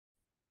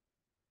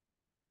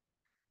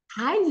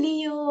Hi,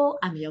 Leo.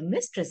 I'm your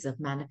mistress of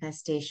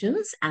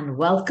manifestations, and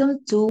welcome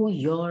to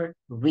your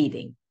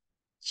reading.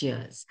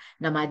 Cheers.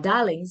 Now, my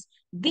darlings,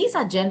 these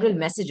are general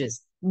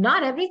messages.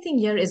 Not everything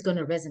here is going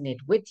to resonate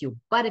with you,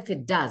 but if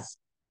it does,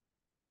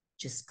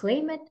 just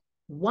claim it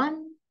 100%.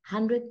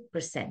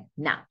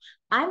 Now,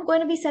 I'm going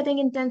to be setting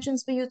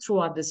intentions for you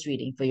throughout this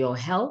reading for your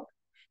health,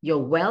 your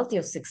wealth,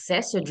 your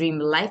success, your dream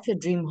life, your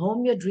dream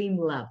home, your dream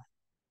love.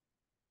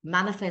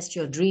 Manifest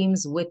your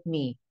dreams with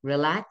me.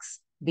 Relax,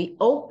 be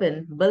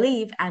open,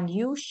 believe, and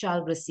you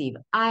shall receive.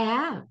 I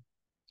have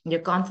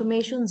your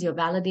confirmations, your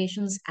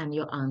validations, and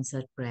your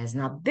answered prayers.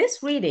 Now,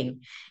 this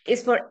reading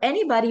is for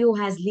anybody who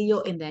has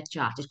Leo in their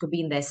chart. It could be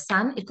in their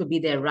sun, it could be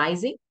their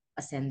rising,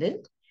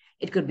 ascendant,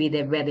 it could be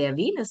where their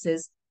Venus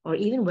is, or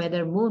even where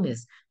their moon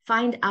is.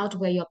 Find out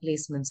where your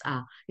placements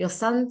are. Your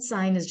sun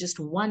sign is just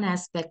one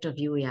aspect of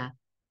you, yeah.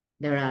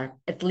 There are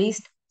at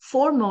least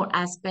four more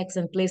aspects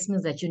and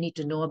placements that you need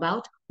to know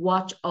about.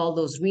 Watch all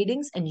those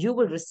readings and you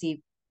will receive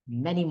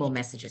many more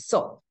messages.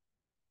 So,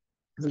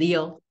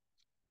 Leo,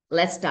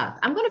 let's start.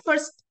 I'm going to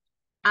first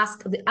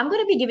I'm going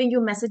to be giving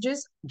you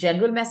messages,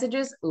 general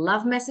messages,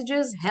 love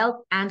messages, health,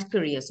 and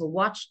career. So,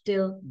 watch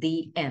till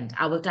the end.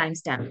 I will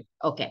timestamp it.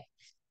 Okay.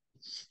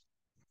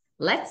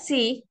 Let's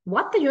see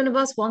what the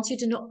universe wants you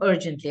to know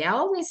urgently. I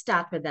always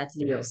start with that,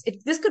 Leos.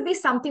 This could be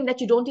something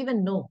that you don't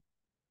even know.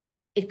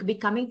 It could be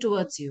coming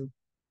towards you.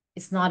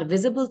 It's not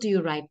visible to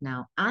you right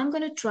now. I'm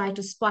going to try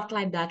to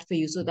spotlight that for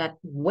you so that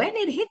when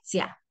it hits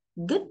you,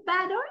 good,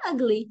 bad, or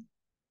ugly,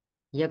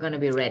 you're going to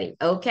be ready.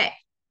 Okay,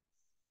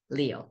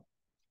 Leo.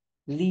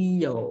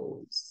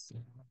 Leos.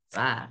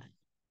 Ah,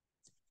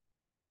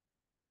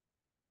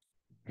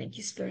 thank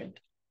you, Spirit.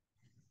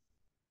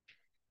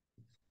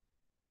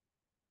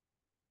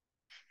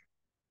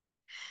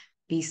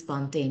 Be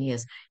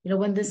spontaneous.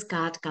 When this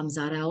card comes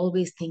out, I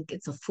always think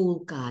it's a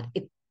fool card.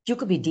 You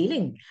could be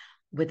dealing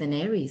with an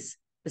Aries.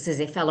 This is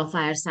a fellow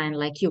fire sign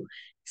like you.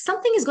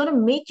 Something is going to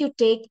make you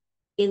take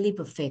a leap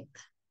of faith.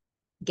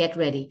 Get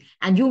ready.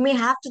 And you may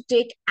have to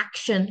take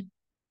action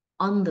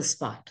on the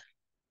spot.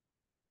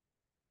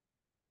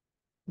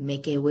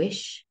 Make a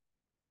wish.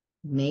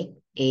 Make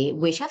a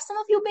wish. Have some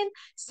of you been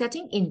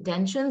setting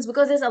intentions?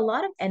 Because there's a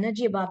lot of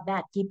energy about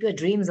that. Keep your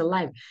dreams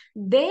alive.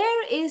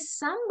 There is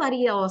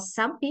somebody or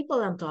some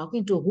people I'm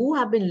talking to who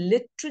have been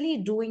literally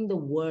doing the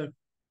work,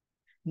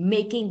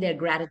 making their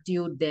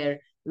gratitude, their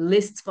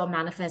lists for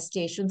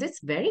manifestations. It's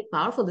very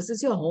powerful. This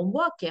is your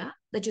homework, yeah,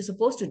 that you're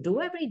supposed to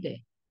do every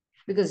day.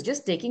 Because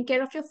just taking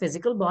care of your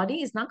physical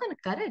body is not going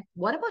to cut it.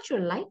 What about your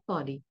light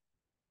body?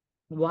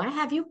 Why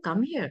have you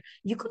come here?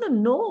 You're going to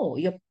know.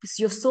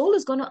 Your soul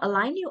is going to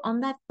align you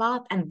on that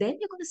path, and then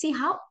you're going to see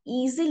how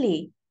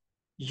easily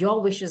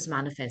your wishes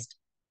manifest.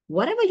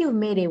 Whatever you've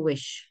made a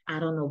wish, I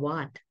don't know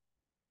what,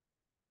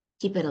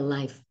 keep it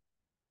alive.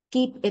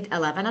 Keep it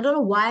alive. And I don't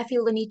know why I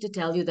feel the need to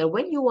tell you that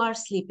when you are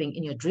sleeping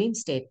in your dream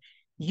state,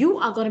 you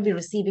are going to be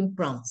receiving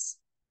prompts.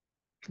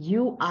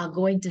 You are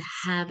going to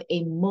have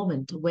a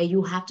moment where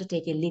you have to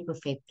take a leap of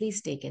faith.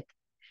 Please take it.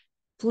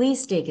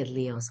 Please take it,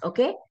 Leos.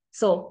 Okay?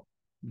 So,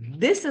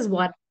 this is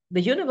what the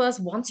universe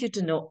wants you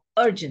to know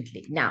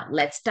urgently. Now,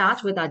 let's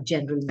start with our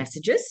general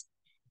messages.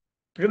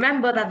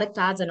 Remember that the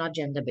cards are not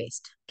gender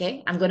based.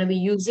 Okay? I'm going to be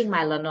using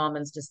my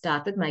Lenormands to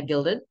start with, my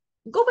gilded.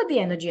 Go with the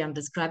energy I'm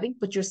describing.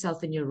 Put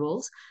yourself in your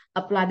roles.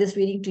 Apply this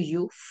reading to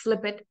you.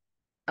 Flip it.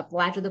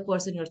 Apply to the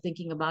person you're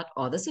thinking about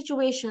or the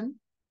situation.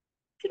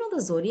 If you know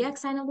the zodiac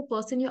sign of the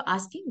person you're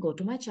asking, go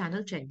to my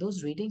channel, check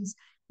those readings.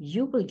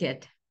 You will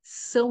get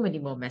so many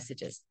more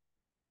messages.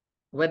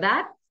 With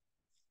that,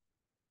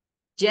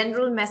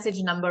 general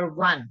message number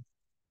one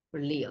for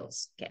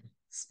Leos. Okay.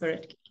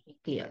 Spirit,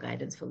 clear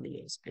guidance for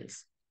Leos,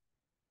 please.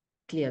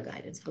 Clear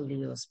guidance for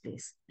Leos,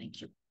 please.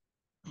 Thank you.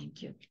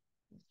 Thank you.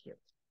 Thank you.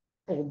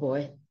 Oh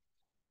boy.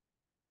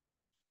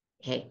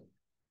 Okay.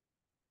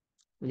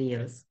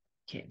 Leos.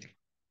 Okay.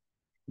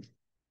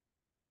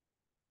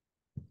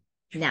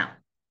 Now,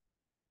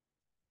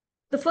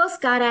 the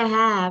first card I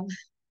have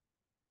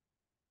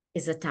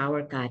is a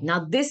tower card.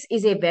 Now, this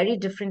is a very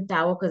different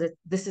tower because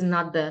this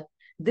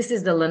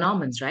is the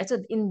Lenormands, right? So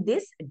in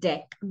this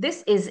deck,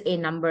 this is a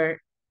number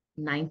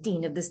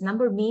 19. If this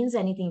number means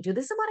anything to you,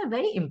 this is about a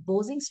very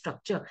imposing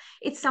structure.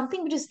 It's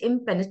something which is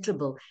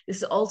impenetrable. This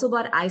is also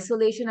about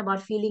isolation,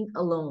 about feeling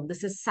alone.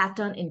 This is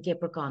Saturn in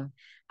Capricorn.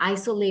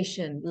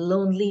 Isolation,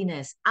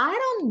 loneliness. I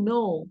don't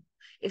know.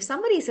 If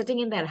somebody is sitting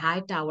in that high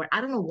tower, I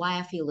don't know why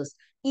I feel this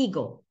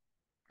ego.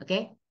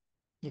 Okay.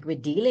 Like we're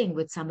dealing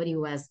with somebody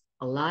who has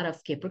a lot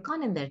of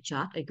Capricorn in their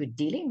chart. Like we're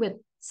dealing with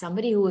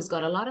somebody who has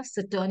got a lot of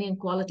Saturnian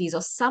qualities,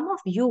 or some of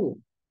you,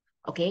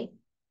 okay,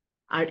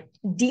 are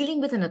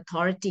dealing with an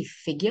authority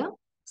figure,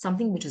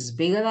 something which is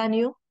bigger than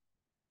you.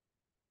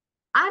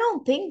 I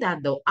don't think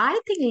that though.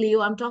 I think,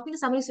 Leo, I'm talking to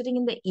somebody sitting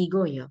in the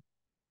ego here.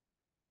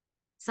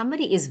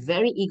 Somebody is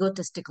very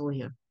egotistical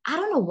here. I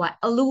don't know why.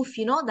 Aloof,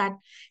 that.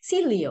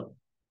 See, Leo,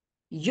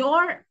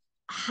 your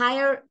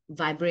higher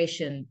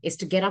vibration is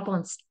to get up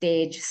on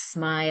stage,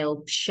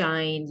 smile,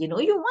 shine. You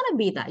want to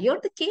be that.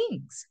 You're the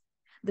kings.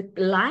 The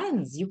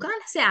lions, you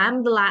can't say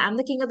I'm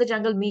the king of the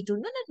jungle, me too.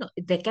 No, no, no.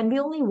 There can be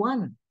only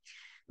one.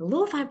 The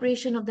low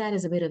vibration of that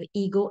is a bit of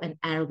ego and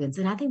arrogance.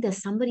 And I think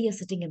there's somebody here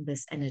sitting in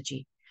this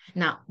energy.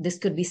 Now, this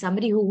could be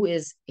somebody who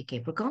is a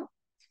Capricorn.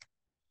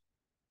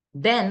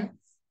 Then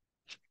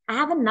I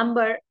have a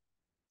number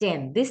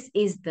 10. This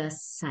is the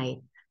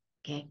sign.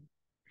 Okay.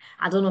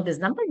 I don't know if this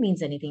number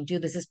means anything to you.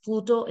 This is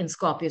Pluto in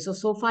Scorpio.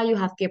 So far you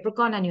have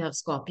Capricorn and you have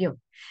Scorpio.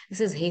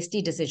 This is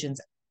hasty decisions.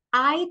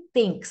 I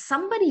think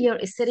somebody here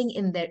is sitting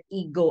in their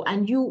ego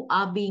and you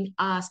are being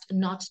asked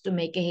not to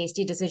make a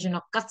hasty decision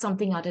or cut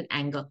something out in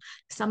anger.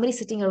 Somebody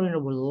sitting here in a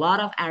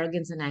lot of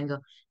arrogance and anger.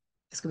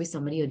 This could be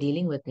somebody you're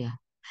dealing with there.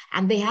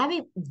 And they have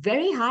a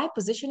very high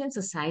position in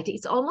society.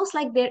 It's almost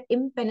like they're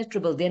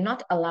impenetrable. They're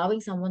not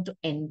allowing someone to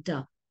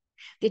enter.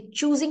 They're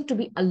choosing to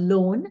be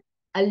alone,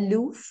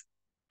 aloof,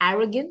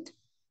 arrogant,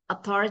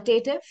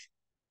 authoritative,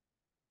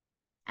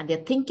 and they're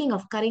thinking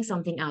of cutting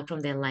something out from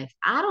their life.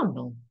 I don't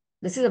know.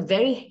 This is a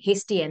very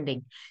hasty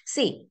ending.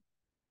 See,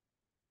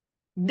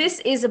 this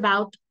is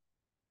about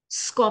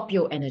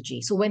Scorpio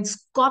energy. So when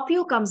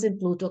Scorpio comes in,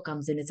 Pluto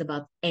comes in, it's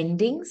about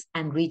endings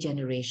and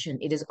regeneration.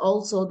 It is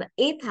also the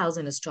eighth house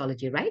in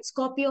astrology, right?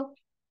 Scorpio.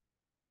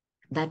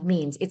 That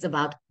means it's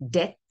about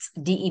debts,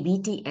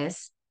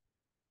 DEBTS,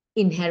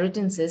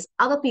 inheritances,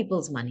 other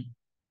people's money.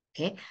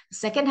 Okay.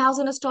 Second house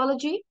in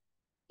astrology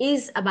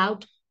is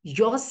about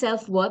your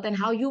self-worth and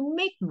how you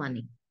make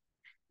money.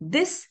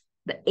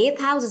 The eighth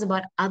house is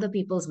about other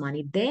people's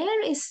money.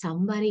 There is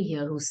somebody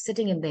here who's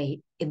sitting in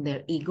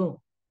their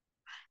ego.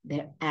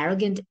 They're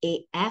arrogant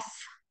AF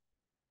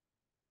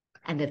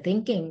and they're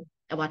thinking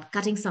about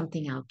cutting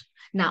something out.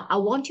 Now, I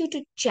want you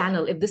to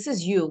channel, if this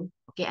is you,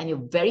 okay, and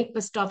you're very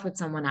pissed off with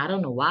someone, I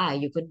don't know why,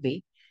 you could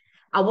be.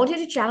 I want you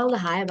to channel the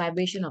higher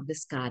vibration of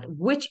this card,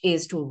 which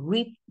is to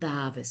reap the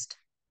harvest.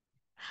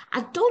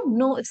 I don't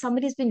know if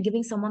somebody's been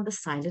giving someone the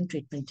silent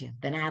treatment here.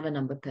 Then I have a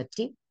number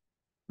 30.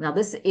 Now,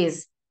 this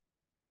is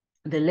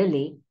the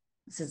lily.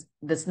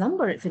 This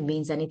number, if it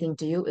means anything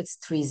to you, it's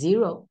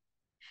 30.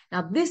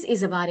 Now, this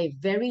is about a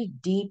very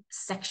deep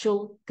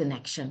sexual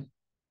connection.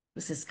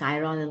 This is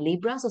Chiron and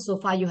Libra. So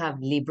far you have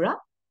Libra,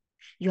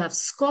 you have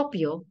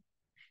Scorpio,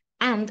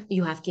 and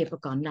you have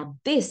Capricorn. Now,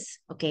 this,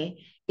 okay,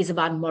 is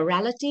about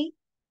morality,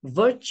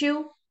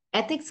 virtue,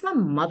 ethics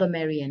from Mother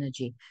Mary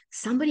energy.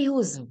 Somebody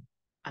who's,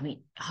 I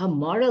mean,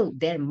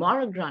 their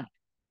moral ground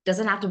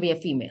doesn't have to be a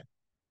female,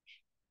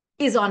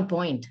 is on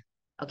point.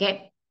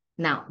 Okay.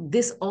 Now,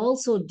 this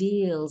also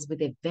deals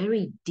with a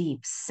very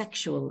deep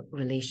sexual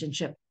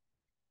relationship.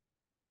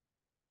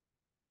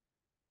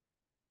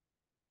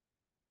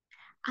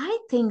 I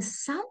think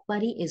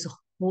somebody is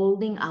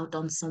holding out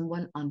on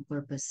someone on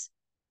purpose.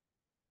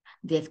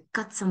 They've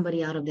cut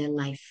somebody out of their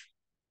life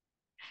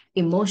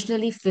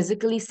emotionally,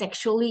 physically,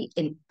 sexually,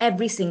 in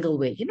every single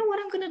way. You know what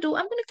I'm going to do?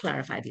 I'm going to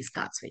clarify these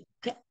cards for you.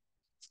 Okay.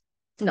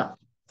 No.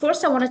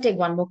 First, I want to take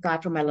one more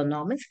card from my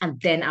Lenormand and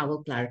then I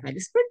will clarify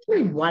this. Put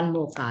me one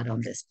more card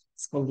on this.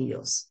 It's for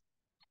Leos.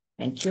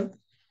 Thank you.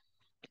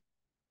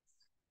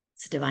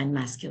 It's divine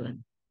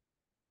masculine.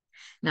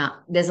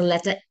 Now, there's a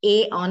letter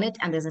A on it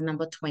and there's a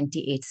number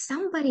 28.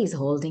 Somebody is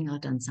holding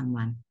out on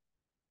someone.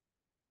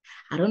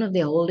 I don't know if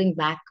they're holding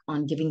back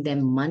on giving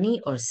them money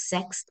or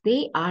sex.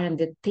 They are, and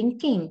they're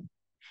thinking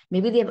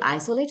maybe they've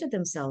isolated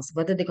themselves,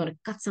 whether they're going to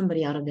cut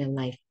somebody out of their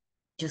life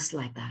just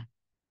like that.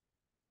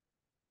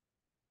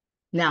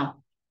 Now,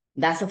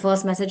 that's the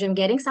first message I'm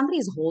getting. Somebody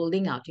is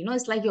holding out. You know,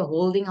 it's like you're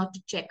holding out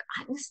to check.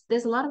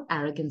 There's a lot of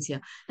arrogance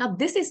here. Now,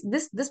 this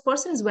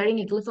person is wearing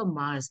a glyph of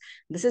Mars.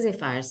 This is a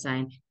fire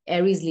sign,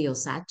 Aries, Leo,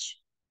 Sag.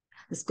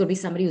 This could be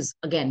somebody who's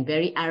again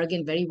very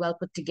arrogant, very well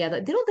put together.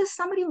 You know, there's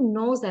somebody who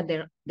knows that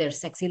they're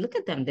sexy. Look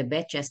at them; they're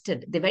bare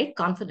chested. They're very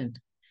confident,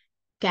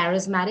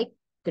 charismatic.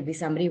 Could be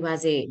somebody who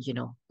has a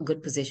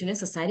good position in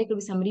society. Could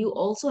be somebody who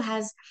also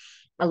has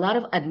a lot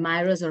of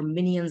admirers or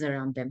minions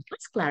around them.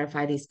 Let's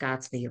clarify these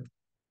cards for you.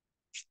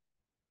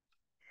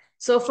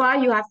 So far,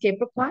 you have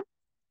Capricorn,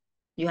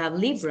 you have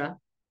Libra,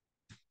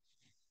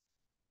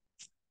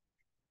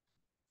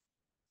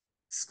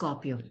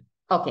 Scorpio.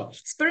 Okay,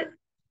 Spirit,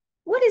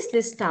 what is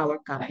this Tower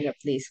card here,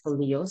 please, for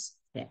Leos?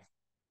 Yeah.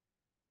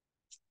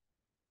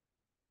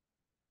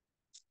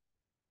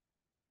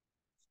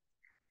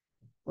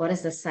 What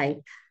is the site?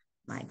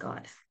 My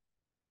God.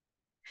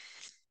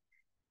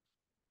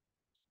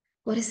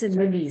 What is the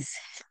lilies?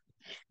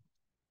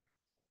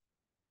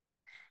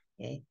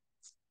 Okay.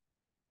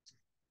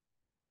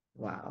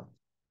 Wow.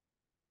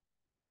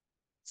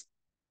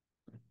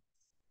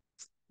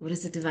 What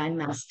is the divine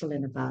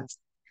masculine about?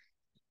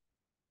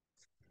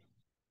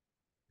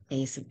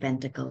 Ace of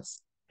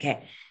Pentacles.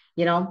 Okay.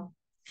 You know,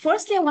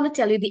 firstly, I want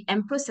to tell you the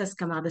Empress has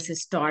come out. This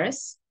is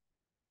Taurus.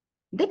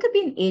 There could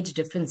be an age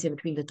difference here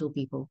between the two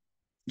people.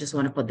 Just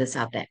want to put this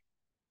out there.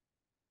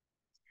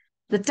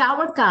 The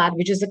Tower card,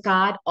 which is the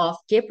card of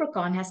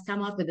Capricorn, has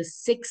come out with the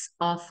Six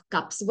of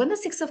Cups. When the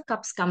Six of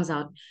Cups comes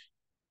out,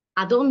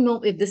 I don't know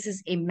if this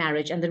is a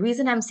marriage. And the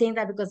reason I'm saying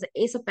that because the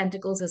Ace of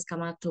Pentacles has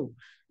come out too.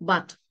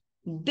 But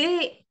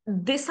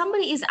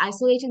somebody is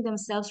isolating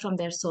themselves from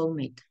their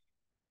soulmate.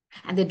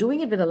 And they're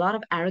doing it with a lot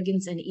of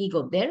arrogance and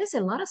ego. There is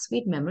a lot of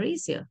sweet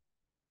memories here,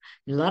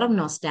 a lot of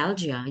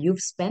nostalgia.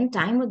 You've spent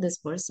time with this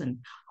person.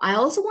 I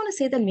also want to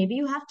say that maybe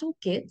you have two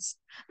kids,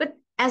 but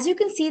as you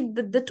can see,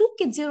 the two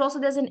kids here also,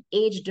 there's an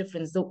age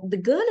difference. The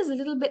girl is a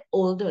little bit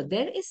older.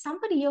 There is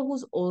somebody here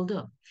who's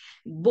older.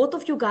 Both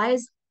of you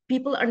guys,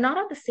 people are not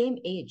at the same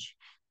age.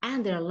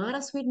 And there are a lot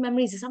of sweet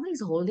memories.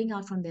 Somebody's holding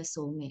out from their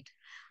soulmate.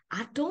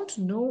 I don't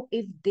know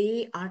if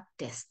they are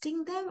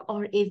testing them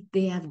or if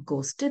they have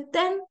ghosted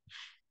them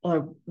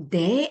or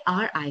they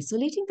are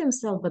isolating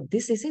themselves, but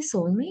this is a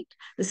soulmate.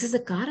 This is a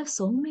card of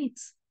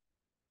soulmates.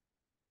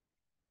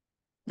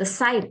 The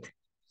scythe,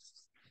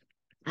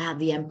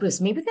 the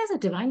empress. Maybe there's a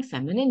divine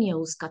feminine here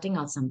who's cutting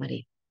out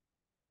somebody,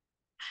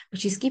 but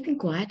she's keeping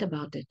quiet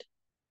about it.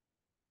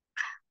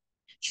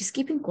 She's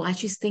keeping quiet.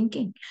 She's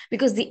thinking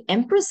because the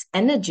empress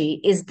energy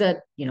is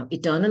the,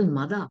 eternal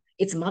mother.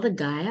 It's Mother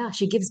Gaia.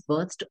 She gives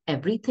birth to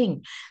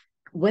everything.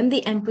 When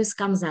the empress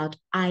comes out,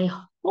 I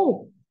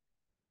hope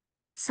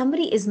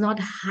somebody is not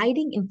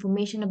hiding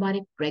information about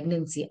a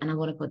pregnancy. And I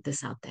want to put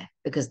this out there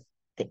because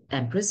the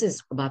empress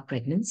is about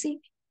pregnancy.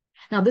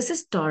 Now, this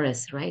is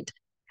Taurus, right?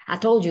 I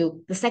told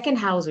you the second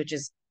house, which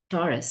is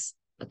Taurus,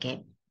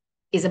 okay,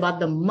 is about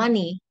the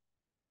money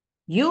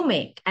you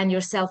make and your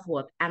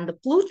self-worth. And the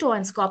Pluto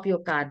and Scorpio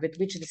card with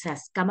which this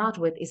has come out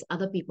with is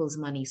other people's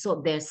money.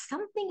 So there's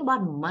something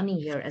about money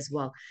here as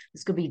well.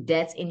 This could be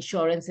debts,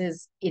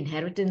 insurances,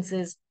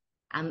 inheritances,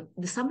 and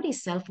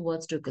somebody's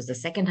self-worth too, because the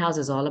second house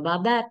is all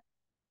about that.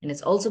 And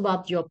it's also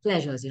about your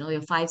pleasures,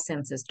 your five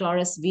senses.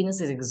 Taurus,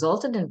 Venus is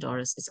exalted in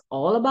Taurus. It's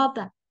all about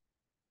that.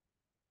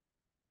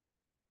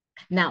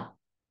 Now,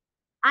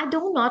 I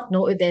do not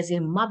know if there's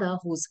a mother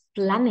who's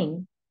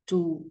planning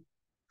to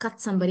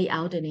cut somebody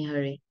out in a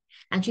hurry.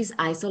 And she's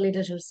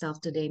isolated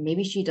herself today.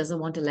 Maybe she doesn't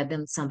want to let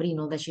somebody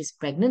know that she's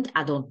pregnant.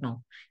 I don't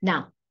know.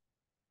 Now,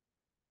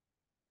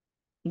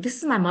 this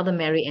is my Mother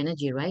Mary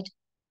energy, right?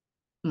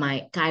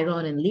 My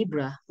Chiron in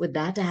Libra. With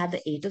that, I have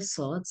the Eight of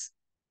Swords.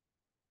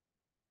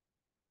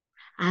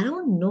 I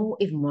don't know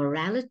if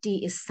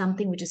morality is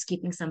something which is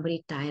keeping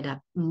somebody tied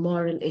up,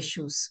 moral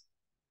issues.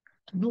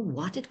 I don't know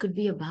what it could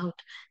be about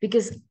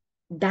because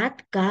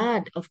that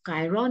card of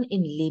Chiron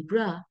in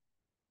Libra,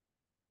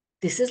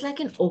 this is like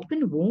an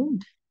open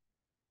wound.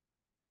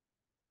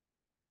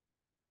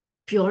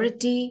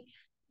 Purity,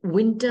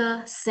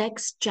 winter,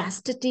 sex,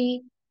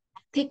 chastity,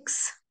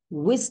 ethics,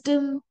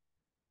 wisdom.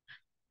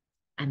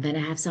 And then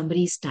I have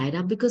somebody's tied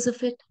up because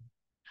of it.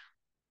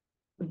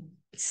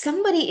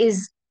 Somebody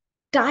is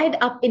tied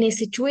up in a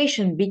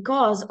situation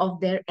because of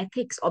their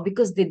ethics or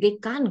because they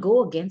can't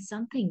go against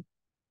something.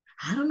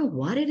 I don't know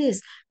what it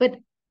is. But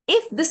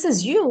if this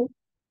is you,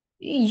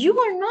 you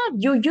are not.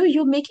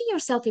 You're making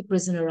yourself a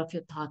prisoner of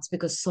your thoughts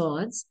because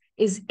swords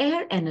is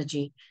air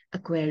energy.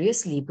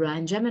 Aquarius, Libra,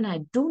 and Gemini.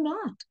 Do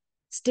not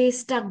stay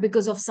stuck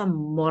because of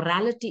some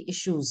morality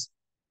issues.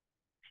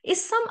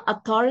 Is some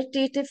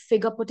authoritative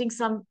figure putting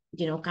some,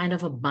 kind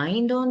of a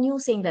bind on you,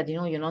 saying that,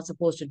 you're not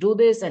supposed to do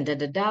this and da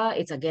da da,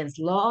 it's against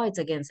law, it's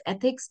against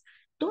ethics?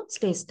 Don't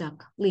stay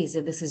stuck, please,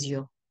 if this is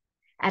you.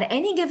 At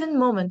any given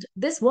moment,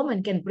 this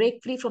woman can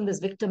break free from this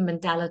victim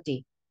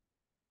mentality.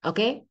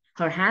 Okay?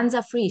 Her hands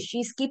are free.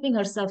 She's keeping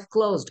herself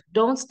closed.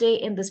 Don't stay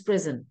in this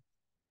prison.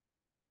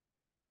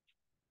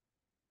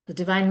 The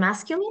divine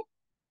masculine?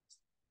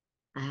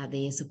 I have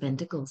the Ace of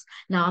Pentacles.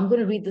 Now I'm going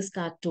to read this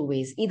card two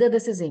ways. Either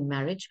this is a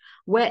marriage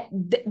where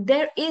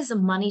there is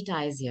money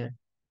ties here.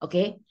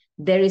 Okay.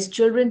 There is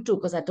children too,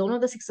 because I don't know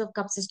the Six of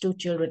Cups is two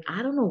children.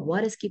 I don't know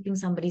what is keeping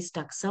somebody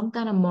stuck. Some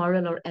kind of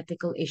moral or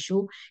ethical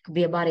issue. It could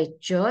be about a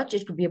church.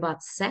 It could be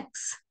about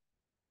sex.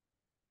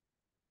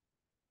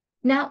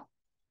 Now,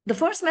 the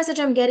first message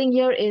I'm getting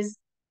here is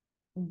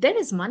there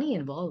is money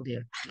involved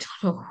here. I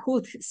don't know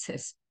who this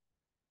is.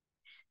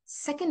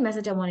 Second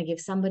message I want to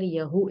give somebody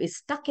here who is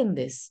stuck in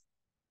this.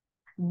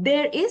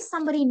 There is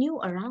somebody new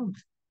around.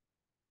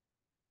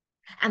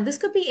 And this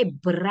could be a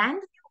brand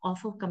new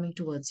offer coming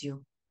towards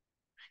you.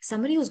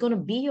 Somebody who's going to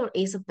be your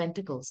Ace of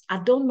Pentacles. I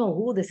don't know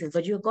who this is,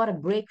 but you've got to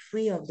break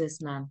free of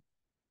this, man.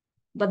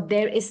 But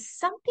there is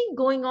something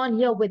going on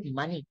here with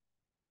money.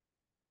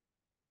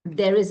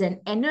 There is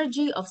an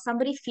energy of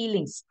somebody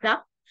feeling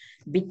stuck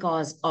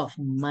because of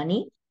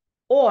money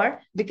or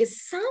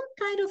because some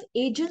kind of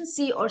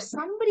agency or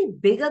somebody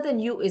bigger than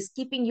you is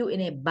keeping you in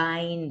a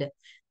bind.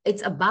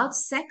 It's about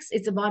sex,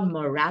 it's about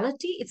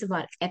morality, it's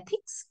about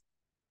ethics,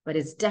 but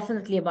it's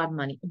definitely about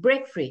money.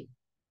 Break free.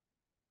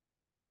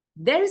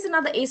 There is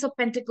another Ace of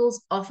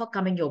Pentacles offer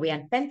coming your way,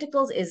 and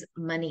Pentacles is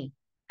money.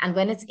 And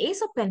when it's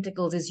Ace of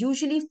Pentacles, it's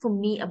usually for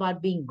me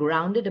about being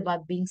grounded,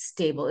 about being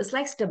stable. It's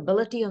like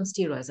stability on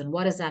steroids. And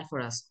what is that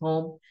for us?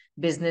 Home,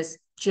 business,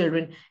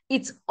 children.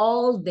 It's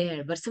all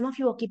there. But some of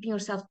you are keeping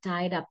yourself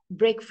tied up.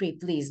 Break free,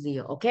 please,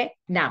 Leo. Okay.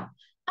 Now,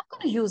 I'm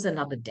going to use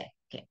another deck.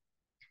 Okay.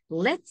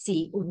 Let's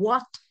see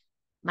what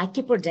my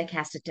Kipper deck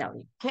has to tell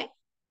you. Okay.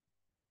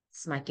 This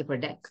is my Kipper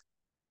deck.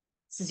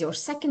 This is your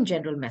second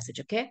general message.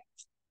 Okay.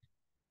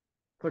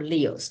 For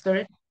Leos.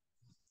 Spirit,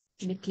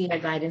 give me clear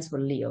guidance for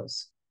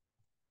Leos.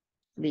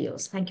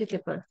 Leos. Thank you,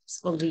 Kipper. It's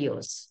for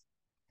Leos.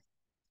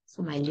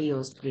 So my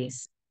Leos,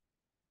 please.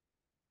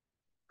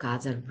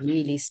 Cards are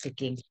really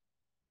sticking.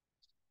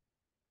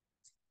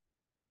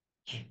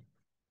 Okay.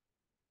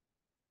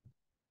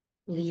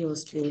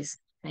 Leos, please.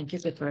 Thank you,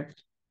 Pipper.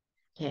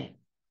 Okay.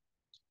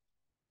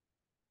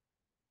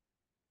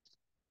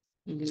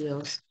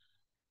 Leos.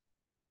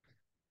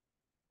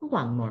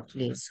 One more,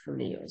 please, for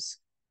Leos.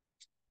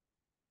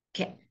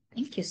 Okay.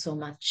 Thank you so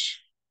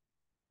much.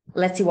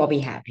 Let's see what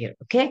we have here.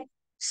 Okay.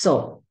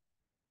 So,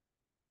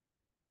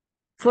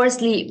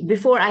 firstly,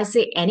 before I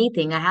say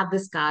anything, I have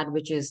this card,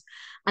 which is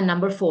a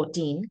number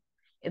 14.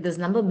 If this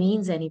number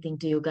means anything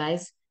to you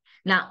guys.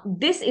 Now,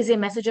 this is a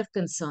message of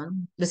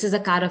concern. This is a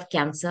card of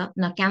Cancer.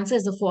 Now, Cancer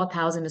is the fourth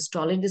house in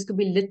astrology. This could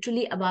be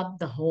literally about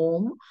the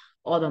home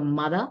or the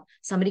mother.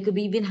 Somebody could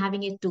be even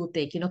having a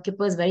toothache.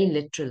 Kipper is very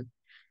literal.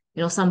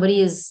 Somebody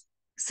is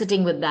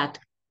sitting with that.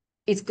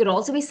 It could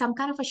also be some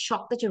kind of a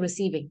shock that you're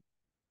receiving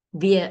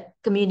via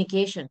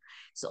communication.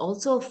 So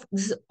also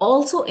this is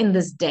also in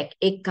this deck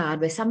a card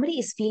where somebody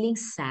is feeling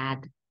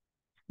sad.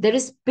 There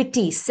is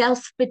pity,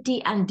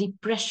 self-pity and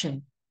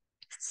depression.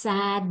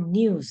 Sad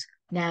news.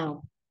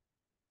 Now,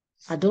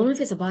 I don't know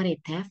if it's about a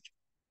theft.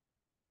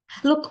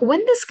 Look,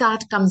 when this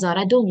card comes out,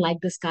 I don't like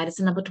this card. It's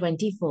a number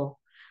 24.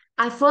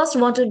 I first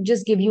want to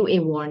just give you a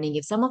warning.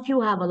 If some of you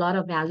have a lot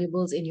of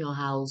valuables in your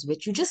house,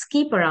 which you just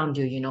keep around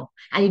you,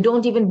 and you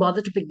don't even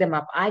bother to pick them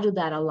up, I do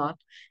that a lot.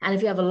 And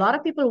if you have a lot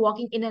of people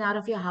walking in and out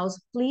of your house,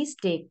 please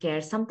take care.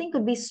 Something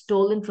could be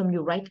stolen from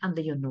you right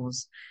under your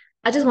nose.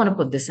 I just want to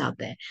put this out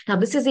there. Now,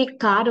 this is a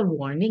card of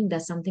warning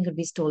that something could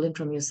be stolen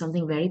from you,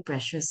 something very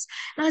precious.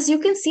 Now, as you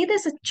can see,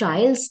 there's a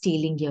child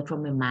stealing here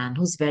from a man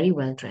who's very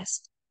well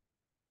dressed.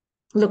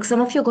 Look,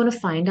 some of you are going to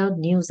find out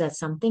news that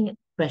something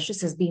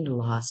precious has been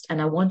lost.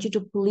 And I want you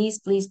to please,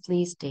 please,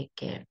 please take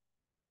care.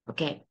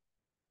 Okay.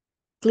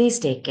 Please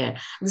take care.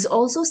 This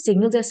also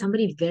signals there's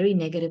somebody very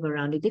negative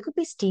around you. They could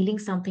be stealing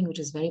something which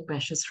is very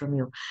precious from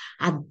you.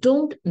 I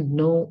don't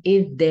know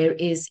if there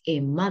is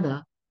a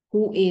mother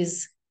who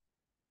is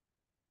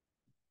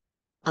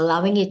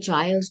allowing a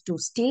child to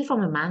steal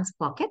from a man's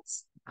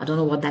pockets. I don't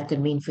know what that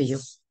could mean for you.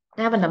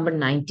 I have a number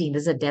 19.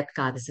 This is a death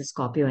card. This is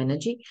Scorpio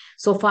energy.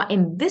 So far,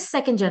 in this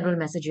second general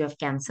message, you have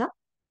Cancer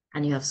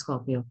and you have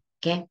Scorpio.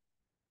 Okay.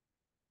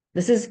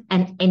 This is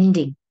an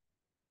ending,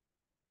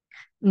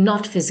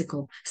 not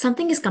physical.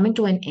 Something is coming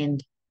to an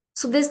end.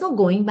 So there's no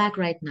going back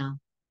right now.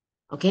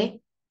 Okay.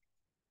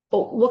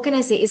 Oh, what can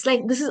I say? It's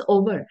like this is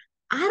over.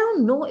 I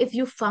don't know if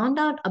you found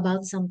out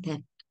about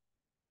something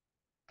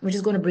which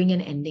is going to bring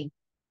an ending.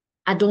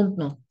 I don't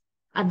know.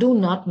 I do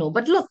not know.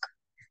 But look,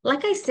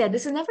 like I said,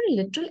 this is never a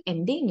literal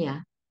ending.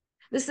 Yeah.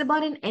 This is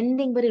about an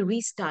ending, but a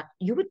restart.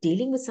 You were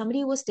dealing with somebody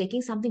who was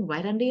taking something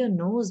right under your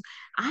nose.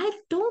 I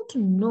don't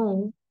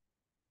know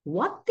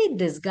what they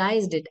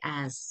disguised it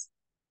as.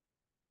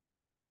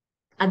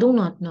 I do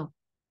not know.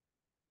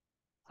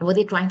 Were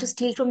they trying to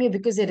steal from you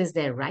because it is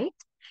their right?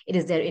 It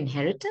is their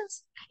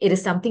inheritance? It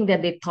is something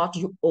that they thought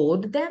you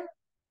owed them?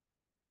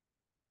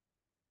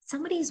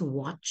 Somebody is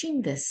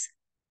watching this.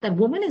 That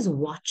woman is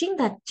watching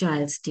that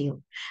child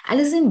steal.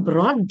 And is in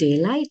broad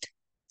daylight.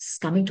 It's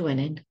coming to an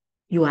end.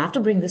 You have to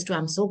bring this to,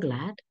 I'm so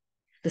glad.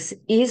 This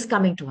is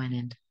coming to an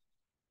end.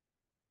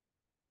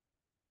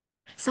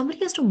 Somebody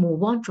has to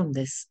move on from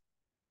this.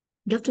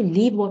 You have to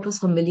leave what was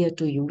familiar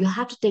to you. You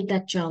have to take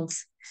that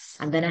chance.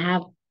 And then I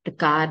have the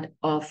card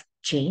of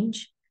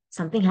change.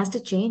 Something has to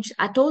change.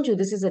 I told you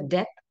this is a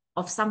death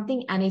of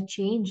something and a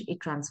change, a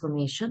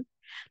transformation.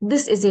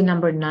 This is a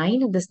number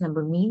 9. If this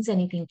number means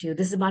anything to you,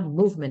 this is about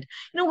movement.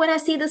 When I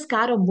see this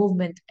card of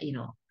movement,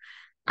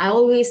 I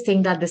always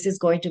think that this is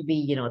going to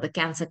be, the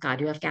Cancer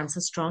card. You have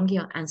Cancer strong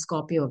here and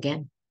Scorpio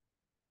again.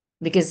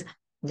 Because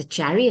the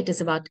chariot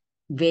is about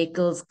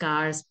vehicles,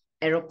 cars,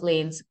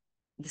 aeroplanes.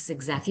 This is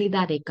exactly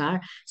that, a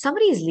car.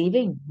 Somebody is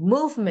leaving.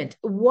 Movement.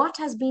 What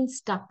has been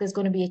stuck? There's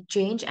going to be a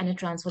change and a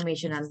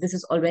transformation. And this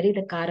is already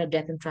the card of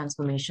death and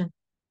transformation.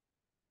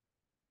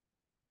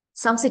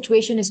 Some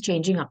situation is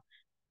changing up.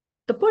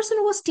 The person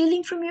who was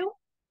stealing from you,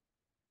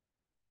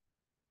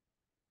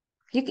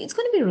 it's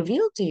going to be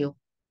revealed to you.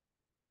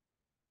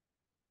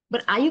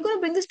 But are you going to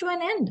bring this to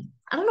an end?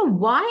 I don't know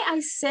why I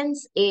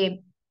sense a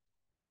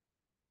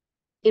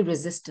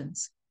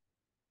resistance.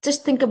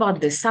 Just think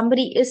about this.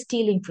 Somebody is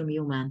stealing from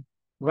you, man,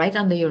 right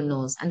under your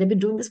nose. And they've been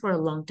doing this for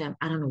a long time.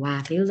 I don't know why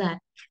I feel that.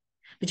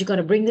 But you got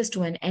to bring this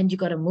to an end. You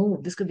got to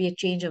move. This could be a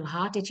change of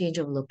heart, a change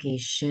of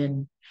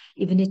location,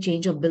 even a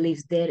change of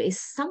beliefs. There is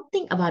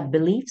something about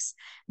beliefs.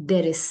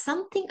 There is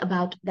something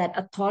about that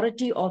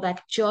authority or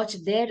that church.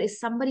 There is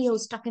somebody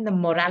who's stuck in the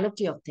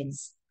morality of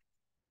things.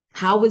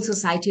 How will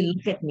society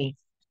look at me?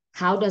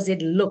 How does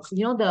it look?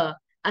 The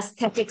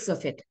aesthetics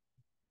of it.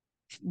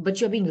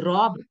 But you're being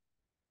robbed.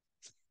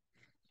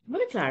 I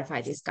want to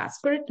clarify this,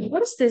 Spirit.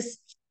 What is this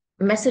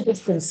message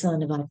of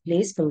concern about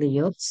place for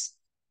Leos?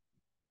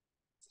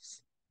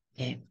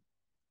 Okay.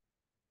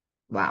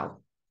 Wow.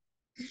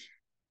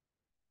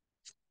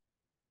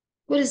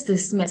 What is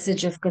this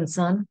message of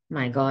concern?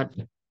 My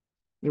God,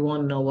 you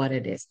won't know what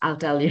it is. I'll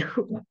tell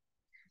you.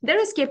 There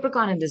is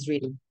Capricorn in this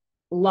reading.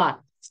 A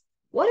lot.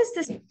 What is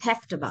this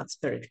theft about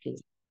spirit,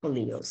 please, for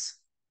Leos?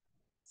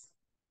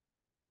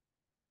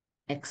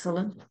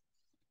 Excellent.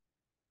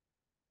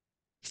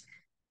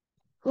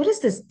 What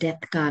is this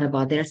death card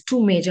about? There are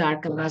two major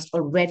arcanas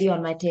already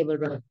on my table.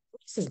 What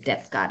is this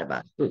death card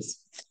about, please,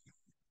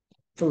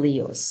 for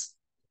Leos?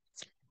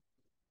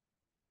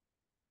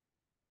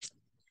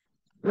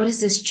 What is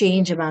this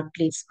change about,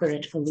 please,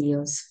 spirit, for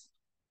Leos?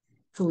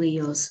 For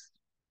Leos.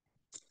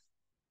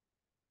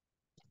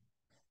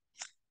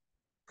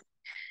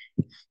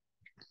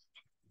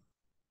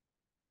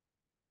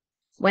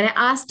 When I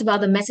asked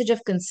about the message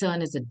of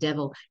concern is the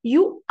devil,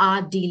 you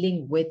are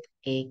dealing with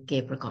a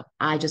Capricorn.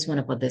 I just want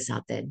to put this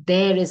out there.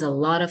 There is a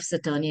lot of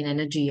Saturnian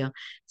energy here.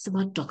 It's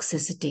about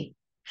toxicity.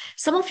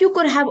 Some of you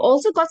could have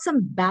also got some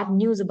bad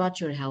news about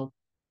your health.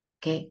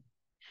 Okay.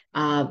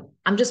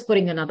 I'm just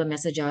putting another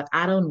message out.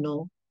 I don't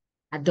know.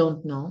 I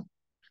don't know.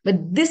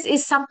 But this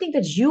is something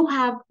that you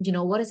have,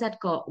 what is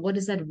that called? What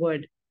is that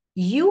word?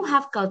 You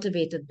have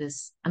cultivated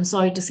this. I'm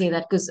sorry to say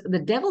that because the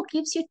devil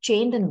keeps you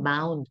chained and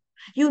bound.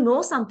 You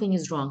know something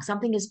is wrong,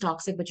 something is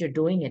toxic, but you're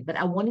doing it. But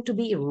I want you to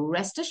be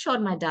rest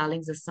assured, my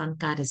darlings, the sun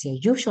card is here.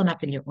 You've shown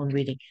up in your own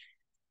reading.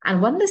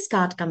 And when this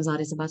card comes out,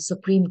 it's about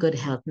supreme good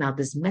health. Now,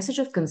 this message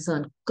of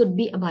concern could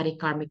be about a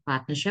karmic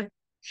partnership.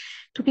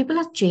 Two people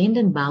are chained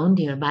and bound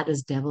here by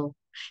this devil.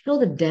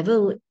 The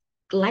devil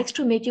likes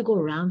to make you go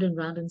round and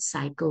round in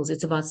cycles.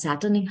 It's about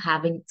Saturn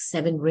having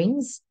seven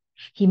rings.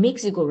 He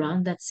makes you go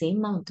round that same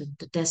mountain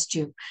to test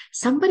you.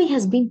 Somebody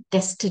has been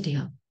tested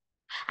here.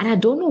 And I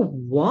don't know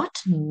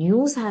what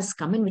news has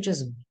come in, which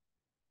is,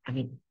 I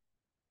mean,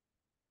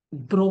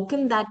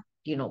 broken that,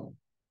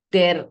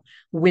 their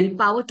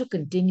willpower to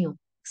continue.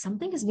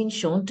 Something has been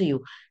shown to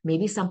you,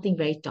 maybe something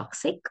very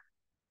toxic.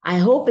 I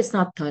hope it's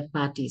not third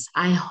parties.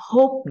 I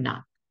hope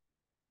not.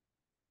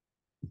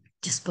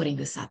 Just putting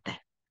this out there.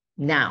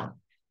 Now,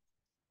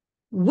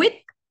 with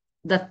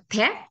the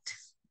theft,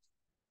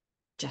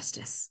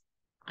 justice.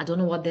 I don't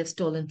know what they've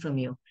stolen from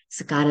you.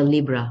 Sakara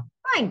Libra.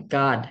 My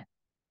God.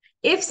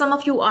 If some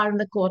of you are in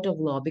the court of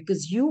law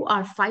because you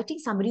are fighting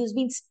somebody who's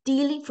been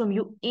stealing from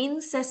you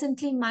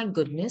incessantly, my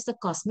goodness, the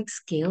cosmic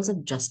scales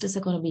of justice are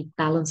going to be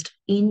balanced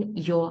in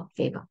your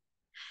favor.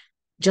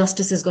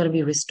 Justice is going to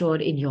be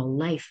restored in your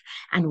life.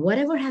 And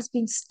whatever has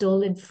been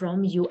stolen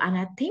from you, and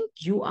I think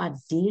you are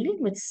dealing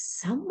with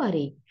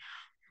somebody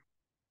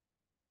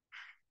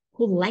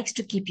who likes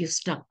to keep you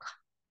stuck.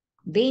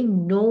 They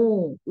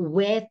know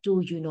where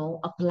to,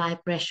 apply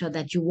pressure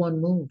that you won't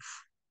move.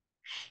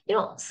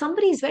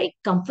 Somebody is very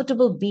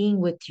comfortable being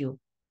with you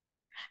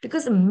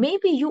because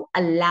maybe you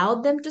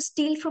allowed them to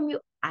steal from you.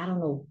 I don't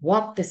know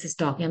what this is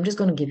talking. I'm just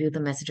going to give you the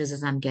messages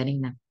as I'm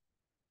getting them.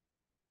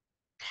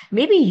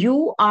 Maybe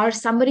you are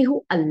somebody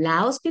who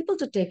allows people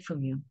to take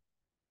from you.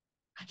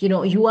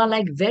 You are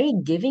like very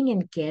giving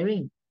and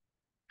caring,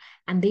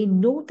 and they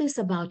know this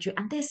about you.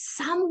 And there's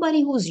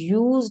somebody who's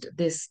used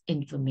this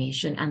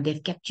information and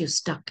they've kept you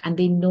stuck, and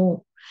they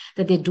know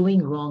that they're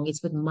doing wrong.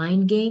 It's with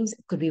mind games,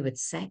 it could be with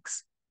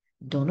sex.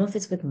 Don't know if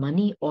it's with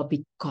money or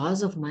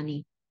because of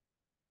money.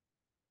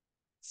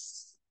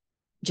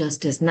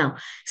 Justice. Now,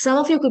 some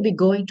of you could be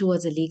going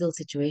towards a legal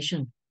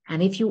situation.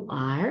 And if you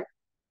are,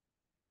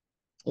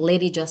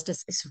 Lady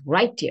Justice is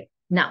right here.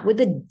 Now, with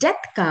the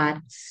death card,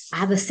 I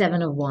have the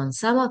Seven of Wands.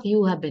 Some of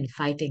you have been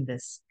fighting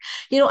this.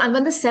 And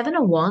when the Seven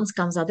of Wands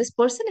comes out, this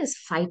person is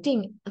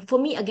fighting, for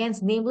me,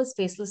 against nameless,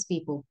 faceless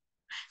people.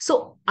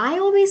 So I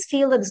always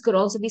feel that this could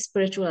also be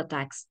spiritual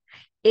attacks.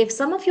 If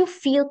some of you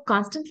feel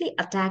constantly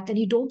attacked and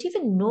you don't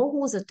even know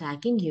who's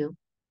attacking you,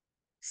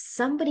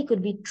 somebody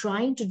could be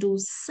trying to do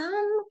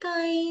some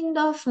kind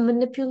of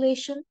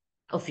manipulation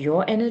of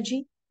your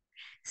energy,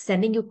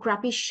 sending you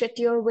crappy shit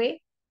your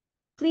way.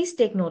 Please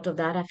take note of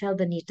that. I felt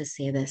the need to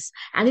say this.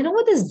 And you know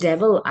what, this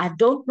devil, I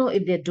don't know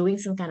if they're doing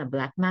some kind of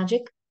black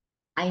magic.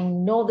 I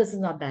know this is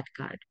not that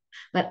card,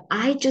 but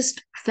I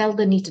just felt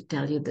the need to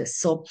tell you this.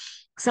 So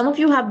some of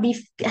you have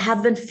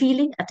been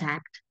feeling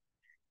attacked.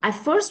 I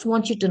first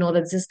want you to know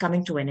that this is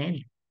coming to an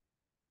end.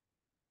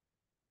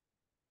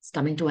 It's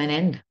coming to an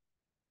end.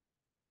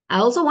 I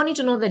also want you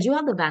to know that you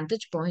have the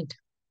vantage point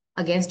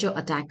against your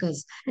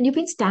attackers and you've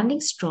been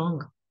standing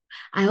strong.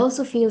 I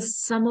also feel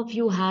some of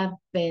you have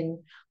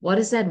been, what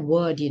is that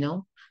word,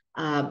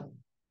 Um,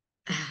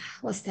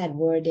 what's that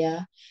word?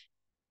 Yeah,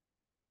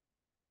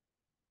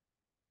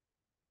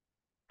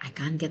 I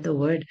can't get the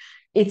word.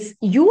 It's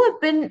you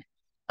have been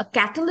a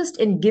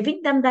catalyst in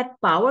giving them that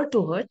power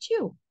to hurt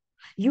you.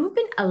 You've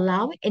been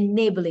allowing,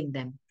 enabling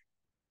them.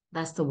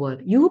 That's the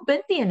word. You've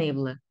been the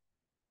enabler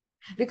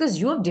because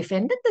you have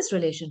defended this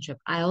relationship.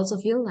 I also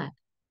feel that.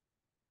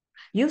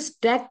 You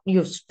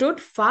stood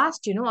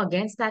fast,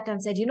 against that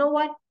and said, you know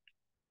what?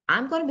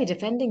 I'm going to be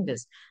defending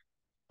this.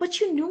 But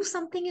you knew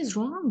something is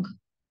wrong.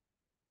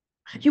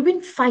 You've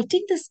been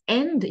fighting this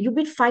end. You've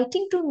been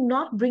fighting to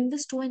not bring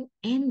this to an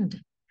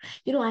end.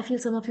 I feel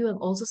some of you have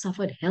also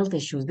suffered health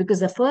issues because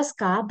the first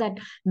card, that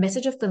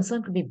message of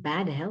concern could be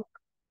bad health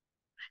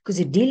because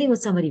you're dealing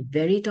with somebody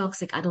very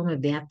toxic. I don't know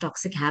if they have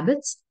toxic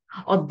habits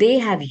or they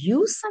have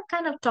used some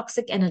kind of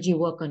toxic energy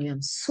work on you.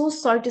 I'm so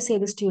sorry to say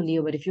this to you,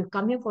 Leo, but if you've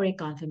come here for a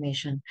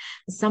confirmation,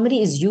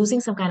 somebody is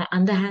using some kind of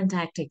underhand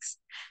tactics,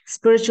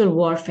 spiritual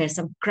warfare,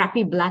 some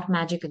crappy black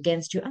magic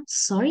against you. I'm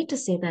sorry to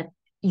say that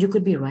you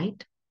could be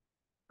right,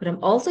 but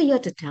I'm also here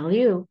to tell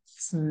you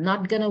it's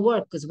not going to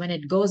work because when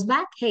it goes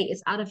back, hey,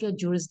 it's out of your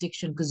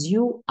jurisdiction because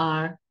you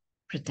are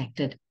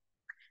protected.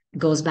 It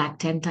goes back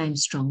 10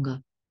 times stronger.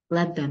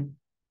 Let them.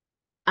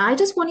 I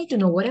just want you to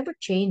know whatever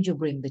change you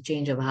bring, the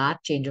change of heart,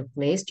 change of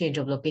place, change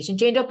of location,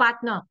 change of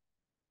partner,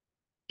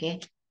 okay?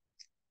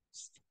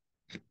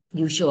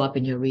 You show up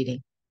in your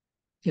reading.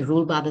 You're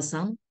ruled by the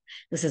sun.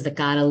 This is the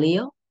card of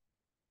Leo,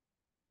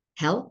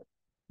 health,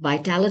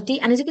 vitality.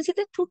 And as you can see,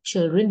 there are two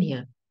children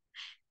here.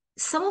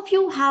 Some of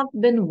you have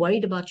been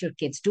worried about your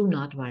kids. Do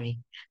not worry.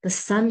 The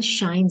sun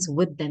shines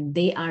with them.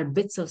 They are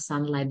bits of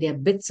sunlight. They are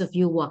bits of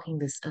you walking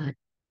this earth.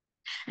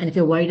 And if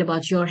you're worried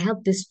about your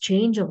health, this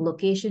change of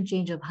location,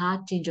 change of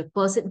heart, change of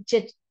person,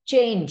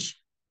 change,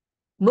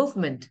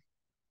 movement,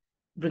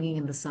 bringing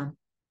in the sun.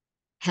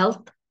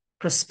 Health,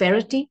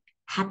 prosperity,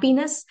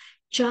 happiness,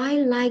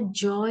 childlike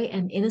joy,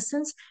 and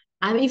innocence.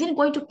 I'm even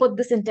going to put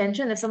this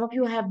intention. If some of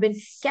you have been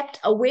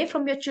kept away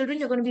from your children,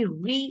 you're going to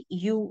be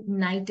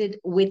reunited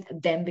with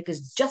them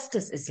because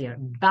justice is here.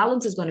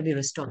 Balance is going to be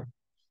restored.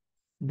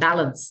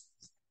 Balance.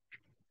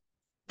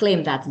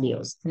 Claim that,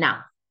 Leos.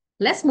 Now,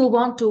 let's move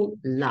on to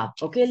love.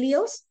 Okay,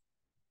 Leos?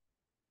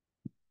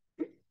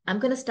 I'm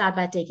going to start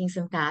by taking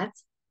some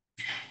cards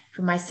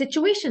from my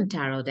situation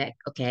tarot deck,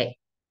 okay,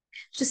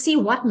 to see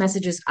what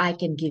messages I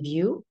can give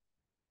you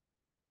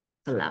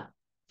for love.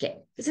 Okay,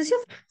 this is your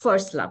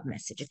first love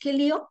message. Okay,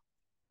 Leo,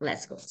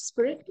 let's go.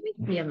 Spirit, give me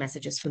clear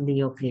messages for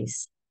Leo,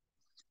 please.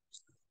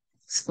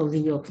 It's for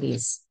Leo,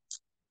 please.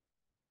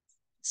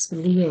 It's for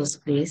Leos,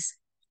 please.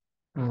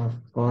 Oh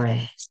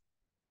boy.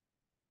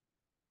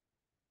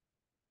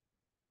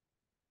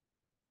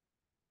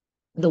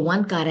 The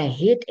one card I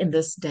hate in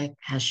this deck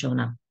has shown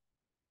up.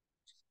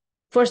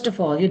 First of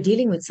all, you're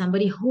dealing with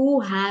somebody who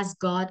has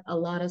got a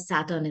lot of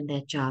Saturn in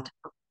their chart.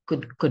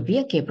 Could be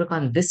a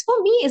Capricorn. This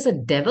for me is a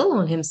devil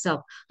on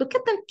himself. Look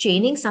at them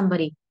chaining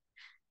somebody.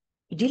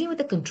 You're dealing with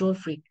a control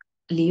freak,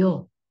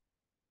 Leo.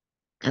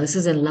 And this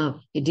is in love.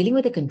 You're dealing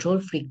with a control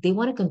freak. They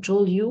want to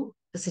control you,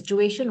 the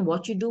situation,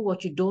 what you do,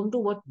 what you don't do,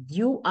 what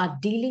you are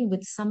dealing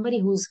with somebody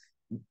who's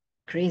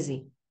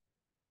crazy.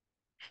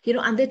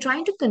 And they're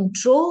trying to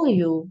control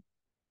you.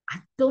 I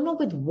don't know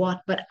with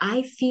what, but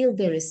I feel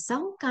there is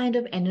some kind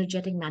of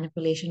energetic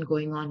manipulation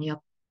going on here.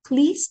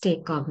 Please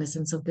take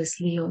cognizance of this,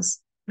 Leos.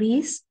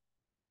 Please.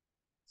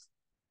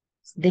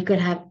 They could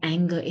have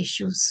anger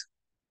issues.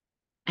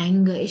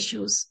 Anger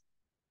issues.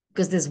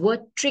 Because this word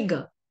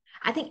trigger,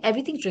 I think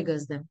everything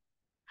triggers them.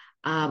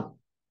 Um,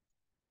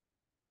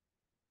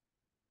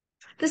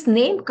 this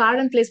name, card,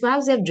 and place,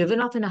 perhaps they have driven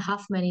off in a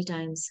huff many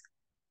times,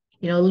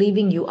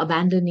 leaving you,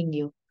 abandoning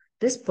you.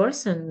 This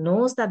person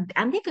knows that,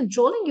 and they're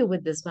controlling you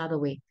with this, by the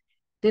way.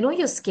 They know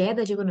you're scared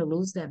that you're going to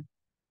lose them.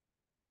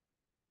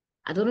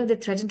 I don't know if they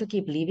threaten to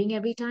keep leaving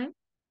every time.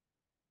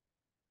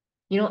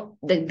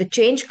 The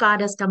change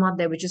card has come up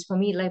there, which is for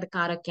me like the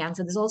card of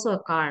Cancer. There's also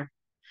a car.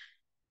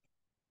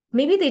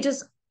 Maybe they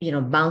just,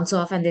 bounce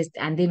off and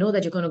they know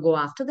that you're going to go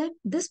after them.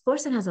 This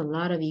person has a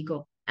lot of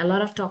ego, a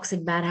lot of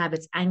toxic bad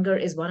habits. Anger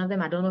is one of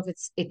them. I don't know if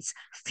it's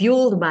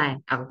fueled by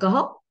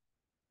alcohol.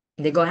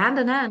 They go hand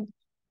in hand.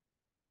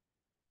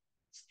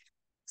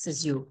 This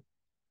is you.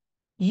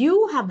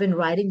 You have been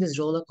riding this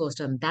roller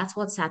coaster, and that's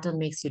what Saturn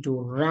makes you do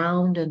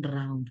round and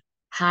round.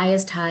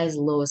 Highest highs,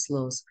 lowest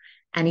lows.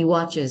 And he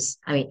watches.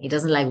 I mean, he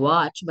doesn't like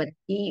watch, but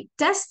he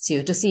tests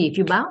you to see if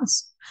you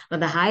bounce. When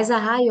the highs are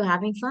high, you're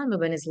having fun. But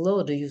when it's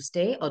low, do you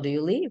stay or do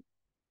you leave?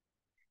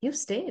 You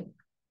stayed.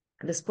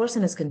 And this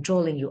person is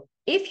controlling you.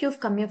 If you've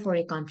come here for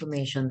a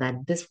confirmation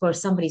that this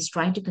person, somebody is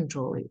trying to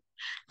control you,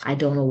 I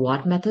don't know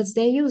what methods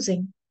they're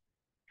using.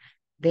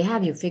 They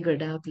have you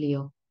figured out,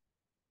 Leo.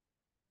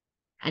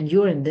 And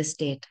you're in this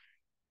state.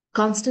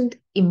 Constant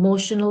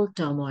emotional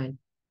turmoil,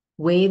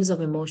 waves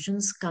of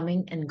emotions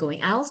coming and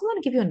going. I also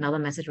want to give you another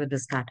message with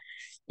this card.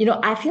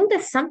 I feel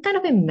there's some kind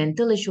of a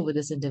mental issue with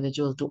this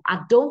individual too.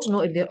 I don't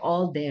know if they're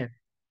all there.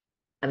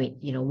 I mean,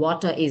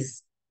 water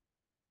is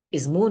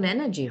moon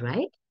energy,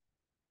 right?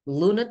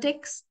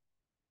 Lunatics.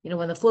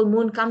 When the full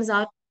moon comes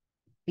out,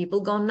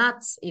 people go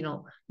nuts.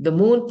 The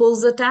moon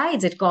pulls the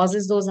tides. It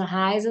causes those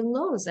highs and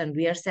lows, and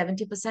we are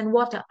 70%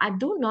 water. I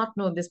do not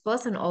know if this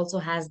person also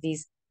has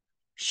these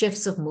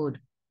shifts of mood.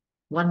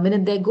 One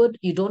minute they're good,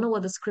 you don't know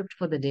what the script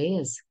for the day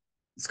is.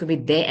 This could be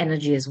their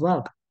energy as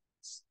well.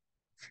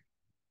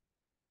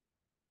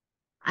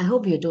 I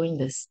hope you're doing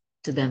this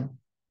to them.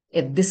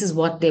 If this is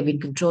what they've been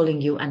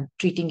controlling you and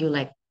treating you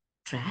like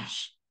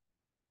trash,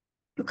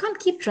 you can't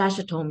keep trash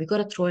at home. You got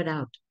to throw it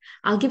out.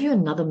 I'll give you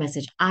another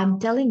message. I'm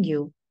telling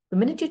you, the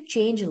minute you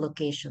change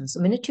locations,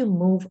 the minute you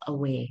move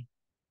away,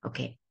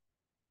 okay,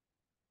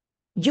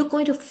 you're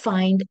going to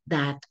find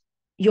that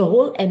your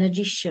whole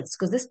energy shifts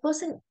because this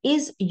person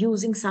is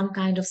using some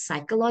kind of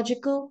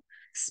psychological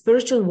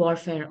spiritual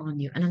warfare on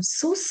you. And I'm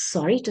so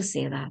sorry to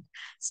say that.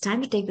 It's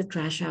time to take the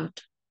trash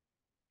out.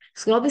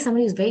 It's got to be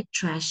somebody who's very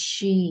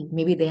trashy.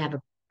 Maybe they have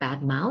a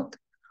bad mouth,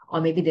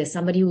 or maybe there's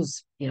somebody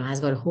who's, has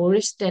got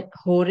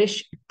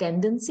whorish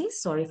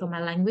tendencies. Sorry for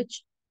my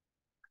language.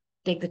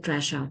 Take the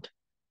trash out.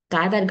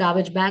 Tie that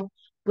garbage bag,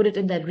 put it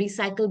in that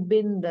recycle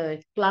bin,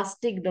 the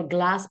plastic, the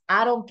glass.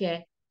 I don't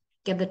care.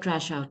 Get the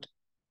trash out.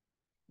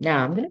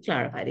 Now I'm going to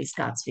clarify these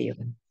cards for you.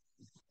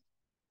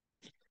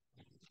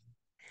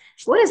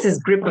 What is this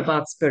grip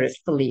about spirit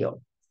for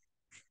Leo?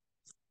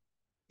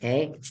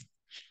 Okay.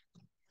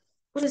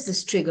 What is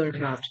this trigger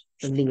about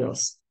for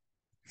Leos?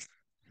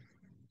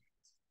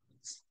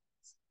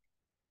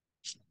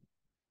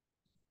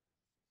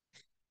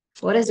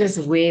 What is this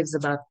waves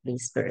about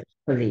these spirit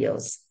for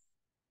Leos?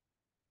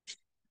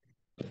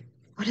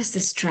 What is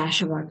this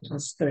trash about for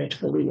spirit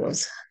for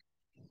Leos?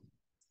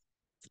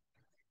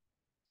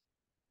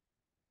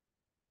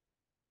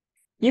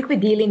 You could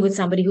be dealing with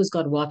somebody who's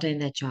got water in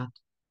their chart.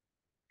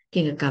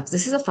 King of Cups.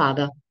 This is a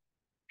father.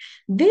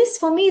 This,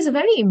 for me, is a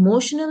very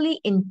emotionally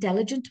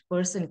intelligent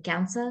person.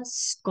 Cancer,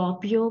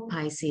 Scorpio,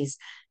 Pisces.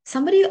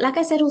 Somebody, like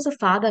I said, who's a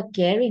father,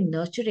 caring,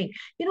 nurturing.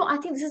 I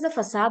think this is the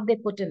facade they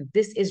put in.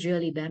 This is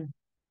really them.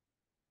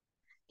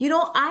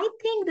 I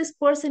think this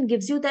person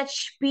gives you that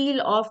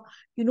spiel of,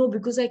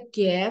 because I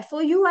care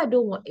for you, I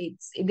don't want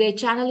they're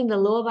channeling the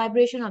lower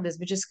vibration of this,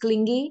 which is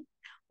clingy,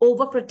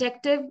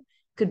 overprotective,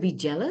 could be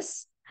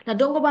jealous. Now,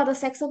 don't go by the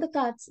sex of the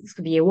cards. This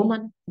could be a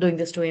woman doing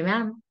this to a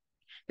man.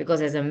 Because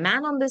there's a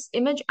man on this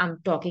image, I'm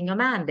talking a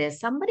man. There's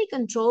somebody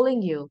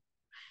controlling you.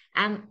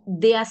 And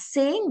they are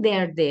saying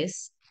they're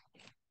this.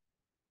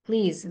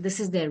 Please, this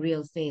is their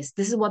real face.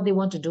 This is what they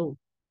want to do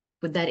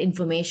with that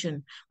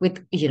information,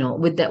 with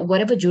that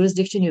whatever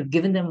jurisdiction you've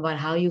given them about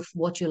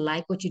what you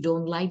like, what you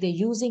don't like. They're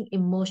using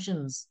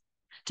emotions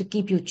to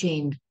keep you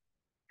chained,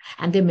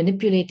 and they're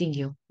manipulating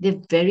you. They're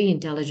very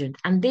intelligent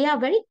and they are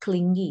very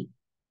clingy,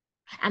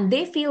 and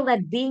they feel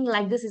that being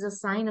like this is a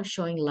sign of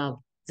showing love.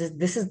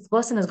 This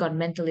person has got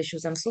mental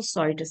issues. I'm so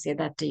sorry to say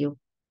that to you.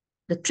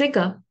 The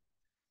trigger,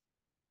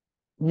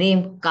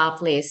 name, car,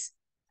 place.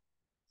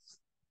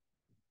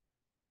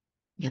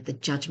 You have the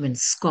judgment,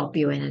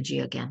 Scorpio energy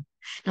again.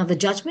 Now, the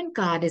judgment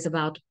card is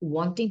about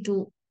wanting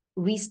to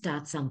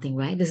restart something,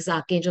 right? This is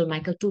Archangel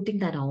Michael tooting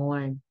that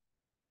horn.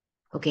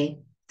 Okay.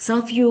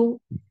 Some of you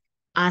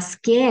are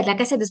scared.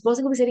 Like I said, this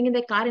person could be sitting in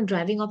their car and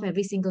driving off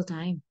every single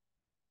time.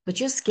 But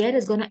you're scared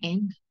it's going to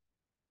end.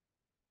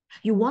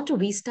 You want to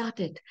restart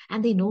it.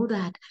 And they know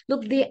that.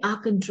 Look, they are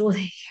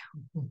controlling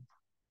you.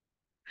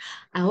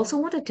 I also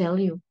want to tell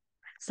you,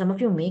 some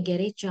of you may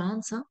get a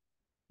chance, huh?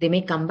 They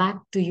may come back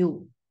to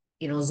you,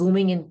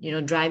 zooming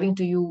in, driving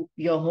to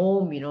your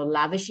home,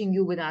 lavishing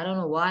you with I don't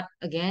know what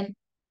again.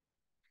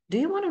 Do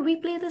you want to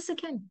replay this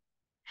again?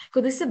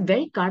 Because this is a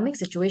very karmic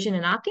situation,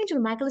 and Archangel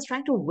Michael is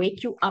trying to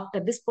wake you up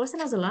that this person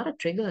has a lot of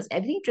triggers.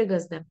 Everything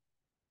triggers them,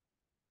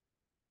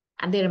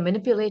 and they're a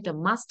manipulator,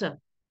 master.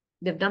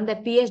 They've done their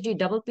PhD,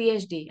 double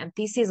PhD, and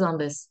thesis on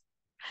this.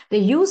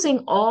 They're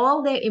using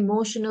all their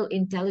emotional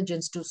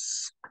intelligence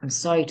I'm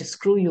sorry, to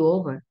screw you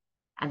over,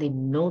 and they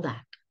know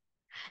that.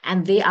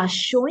 And they are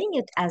showing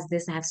it as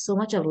this. I have so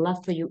much of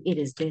love for you. It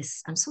is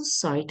this. I'm so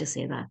sorry to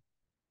say that.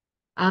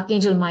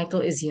 Archangel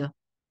Michael is here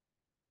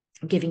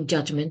giving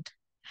judgment.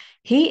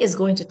 He is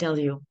going to tell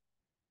you.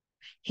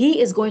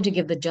 He is going to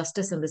give the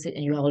justice in this.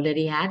 And you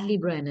already had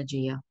Libra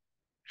energy here.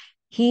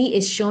 He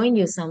is showing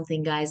you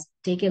something, guys.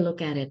 Take a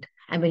look at it.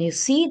 And when you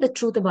see the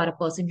truth about a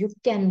person, you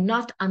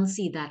cannot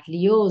unsee that.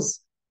 Leos,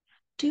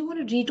 do you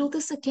want to redo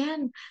this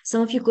again?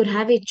 Some of you could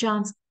have a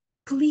chance.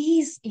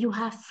 Please, you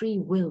have free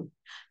will.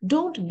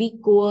 Don't be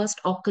coerced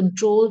or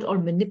controlled or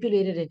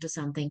manipulated into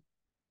something.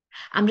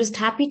 I'm just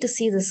happy to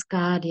see this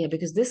card here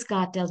because this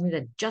card tells me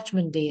that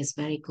judgment day is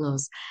very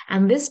close.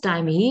 And this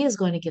time he is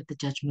going to give the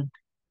judgment.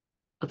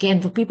 Okay.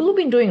 And for people who've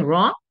been doing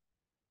wrong,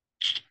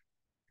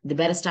 they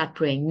better start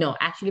praying. No,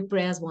 actually,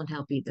 prayers won't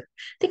help either.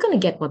 They're going to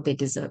get what they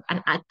deserve.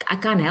 And I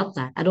can't help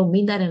that. I don't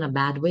mean that in a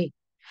bad way.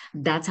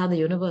 That's how the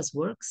universe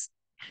works.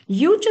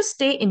 You just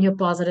stay in your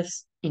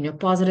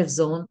positive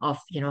zone of,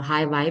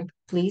 high vibe,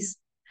 please.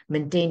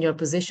 Maintain your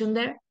position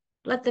there.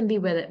 Let them be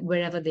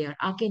wherever they are.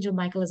 Archangel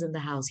Michael is in the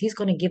house. He's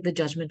going to give the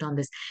judgment on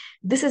this.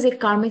 This is a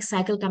karmic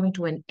cycle coming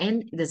to an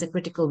end. There's a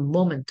critical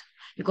moment.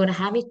 You're going to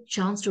have a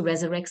chance to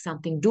resurrect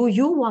something. Do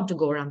you want to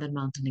go around that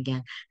mountain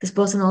again? This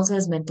person also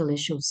has mental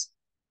issues.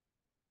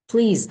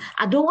 Please,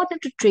 I don't want them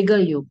to trigger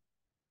you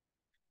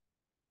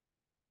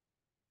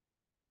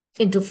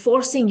into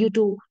forcing you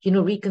to,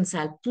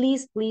 reconcile.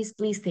 Please, please,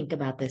 please think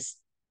about this.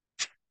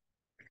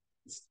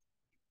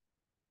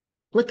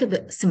 Look at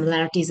the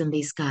similarities in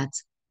these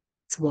cards.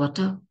 It's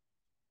water.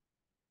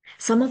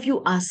 Some of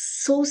you are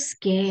so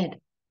scared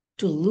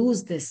to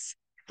lose this.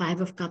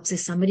 Five of Cups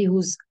is somebody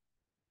who's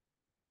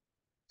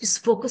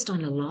just focused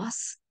on a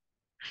loss.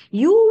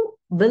 You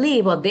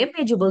believe, or they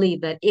made you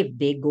believe that if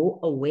they go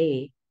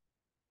away,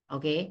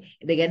 okay,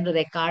 they get into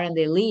their car and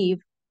they leave,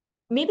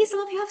 maybe some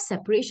of you have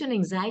separation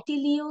anxiety,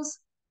 Leos.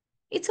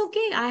 It's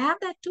okay. I have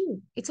that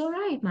too. It's all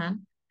right,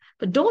 man.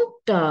 But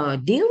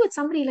don't deal with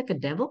somebody like a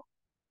devil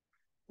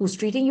who's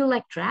treating you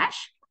like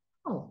trash.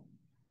 Oh,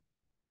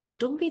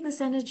 don't be this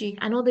energy.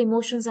 I know the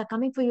emotions are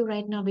coming for you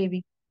right now,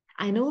 baby.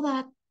 I know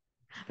that.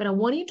 But I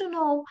want you to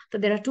know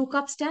that there are two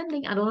cups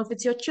standing. I don't know if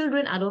it's your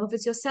children. I don't know if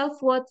it's your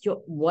self worth, your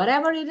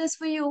whatever it is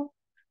for you.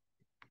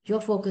 You're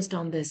focused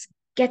on this.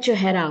 Get your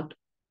head out.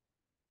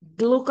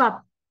 Look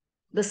up.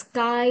 The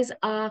skies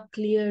are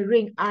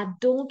clearing. I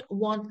don't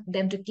want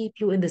them to keep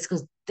you in this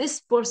because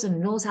this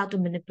person knows how to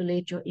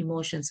manipulate your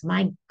emotions.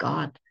 My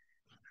God,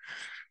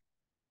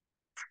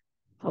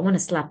 I want to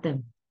slap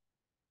them.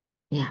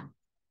 Yeah,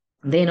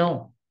 they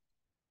know.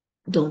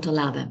 Don't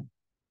allow them.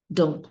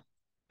 Don't.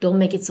 Don't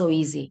make it so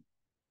easy.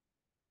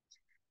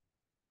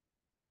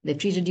 They've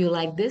treated you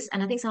like this.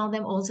 And I think some of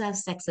them also have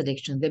sex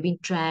addiction. They've been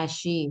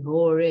trashy,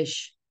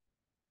 whorish.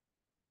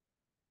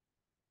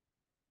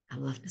 I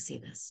love to see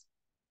this.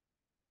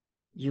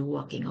 You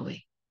walking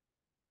away.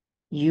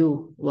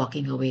 You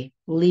walking away,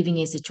 leaving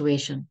a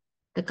situation.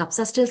 The cups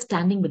are still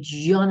standing, but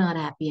you're not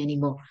happy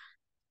anymore.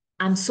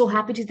 I'm so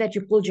happy to that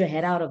you pulled your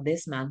head out of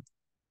this, man.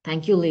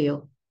 Thank you,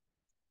 Leo.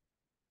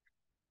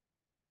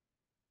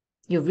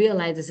 You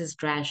realize this is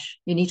trash.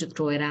 You need to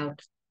throw it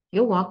out.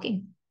 You're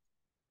walking.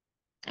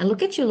 And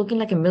look at you looking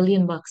like $1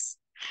 million.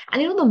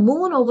 And the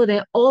moon over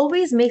there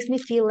always makes me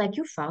feel like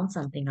you found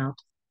something out.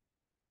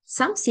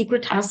 Some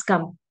secret has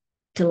come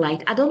to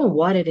light. I don't know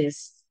what it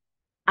is.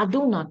 I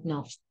do not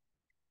know.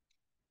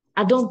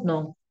 I don't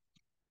know.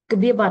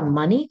 Could be about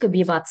money, could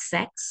be about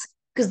sex,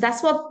 because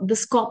that's what the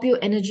Scorpio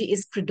energy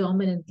is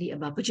predominantly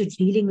about. But you're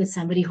dealing with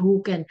somebody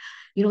who can,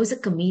 is a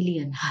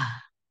chameleon.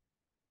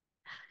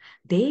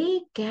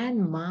 They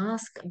can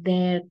mask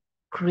their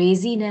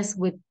craziness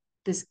with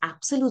this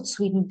absolute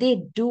sweetness.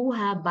 They do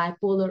have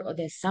bipolar, or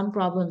there's some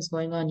problems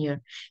going on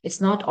here.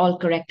 It's not all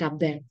correct up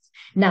there.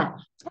 Now,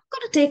 I'm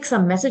going to take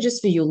some messages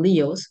for you,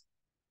 Leos,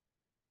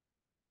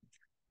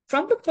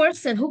 from the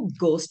person who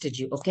ghosted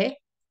you, okay?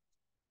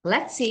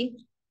 Let's see.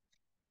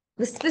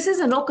 This is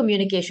a no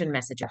communication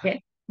message,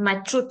 okay? My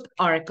truth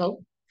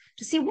oracle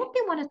to see what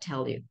they want to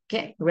tell you.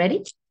 Okay,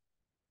 ready?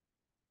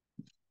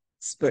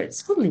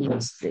 Spirits for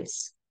Leos,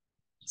 please.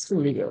 It's for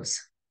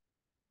Leos.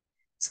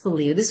 It's for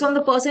Leo. This one,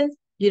 the person,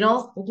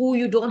 who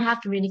you don't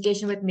have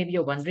communication with. Maybe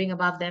you're wondering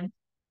about them.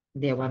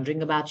 They're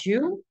wondering about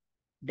you.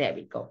 There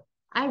we go.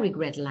 I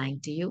regret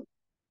lying to you.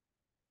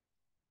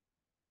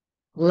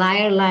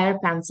 Liar, liar,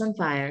 pants on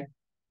fire.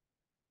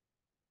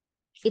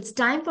 It's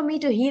time for me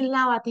to heal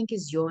now, I think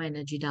is your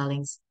energy,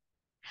 darlings.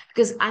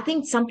 Because I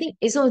think something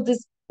is on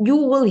this, you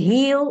will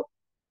heal.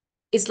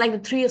 It's like the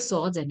Three of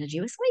Swords energy.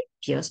 It's like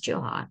pierced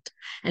your heart.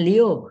 And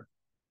Leo,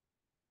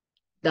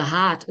 the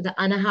heart, the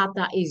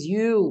anahata is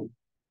you.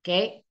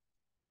 Okay.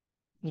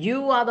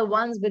 You are the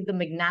ones with the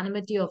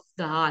magnanimity of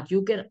the heart.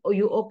 You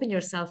open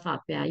yourself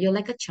up. Yeah. You're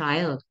like a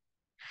child.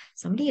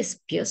 Somebody has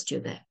pierced you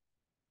there.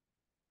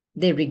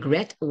 They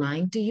regret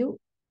lying to you.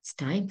 It's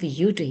time for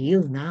you to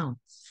heal now.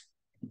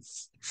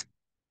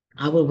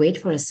 I will wait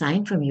for a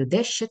sign from you.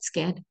 They're shit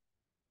scared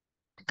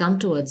to come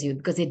towards you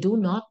because they do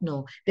not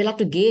know. They'll have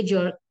to gauge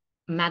your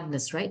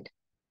madness, right?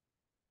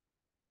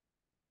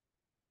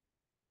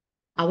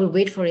 I will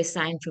wait for a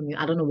sign from you.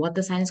 I don't know what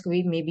the sign is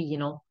going to be. Maybe,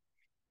 you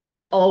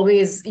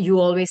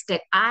always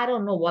take, I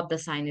don't know what the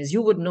sign is.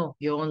 You would know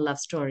your own love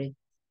story.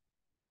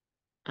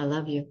 I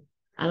love you.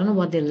 I don't know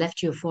what they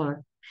left you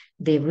for.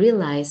 They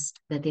realized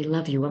that they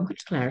love you. I'm going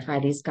to clarify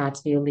these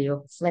cards for you,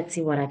 Leo. Let's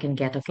see what I can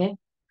get, okay?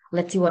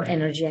 Let's see what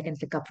energy I can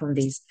pick up from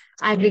these.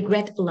 I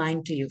regret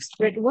lying to you.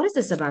 Spirit, what is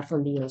this about for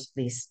Leos,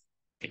 please?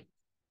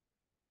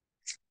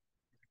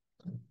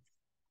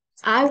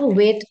 I will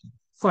wait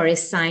for a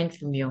sign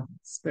from you.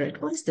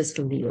 Spirit, what is this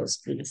for Leos,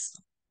 please?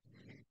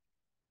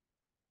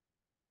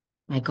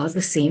 My God,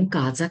 the same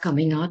cards are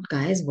coming out,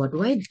 guys. What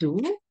do I do?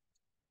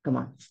 Come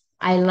on.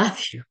 I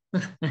love you.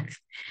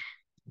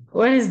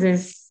 What is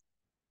this?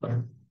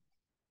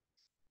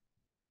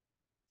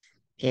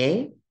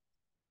 Okay.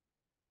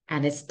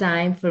 And it's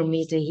time for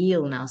me to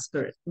heal now,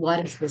 Spirit.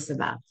 What is this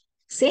about?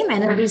 Same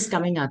energy is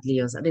coming out,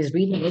 Leo. So this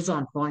reading is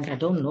on point. I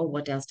don't know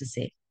what else to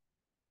say.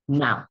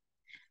 Now,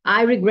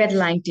 I regret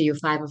lying to you,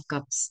 Five of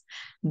Cups.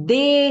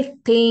 They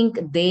think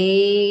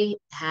they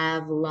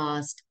have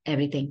lost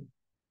everything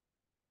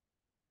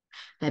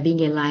by being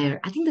a liar.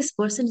 I think this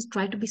person is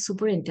trying to be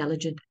super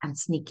intelligent and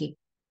sneaky.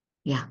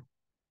 Yeah.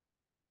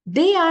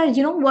 They are,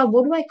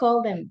 what do I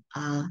call them?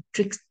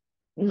 Tricks.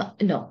 No,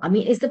 no. I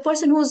mean, it's the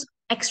person who's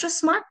extra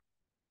smart.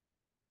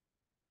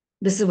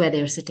 This is where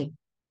they're sitting.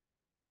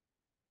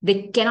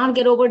 They cannot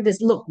get over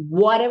this. Look,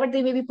 whatever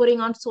they may be putting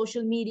on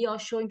social media or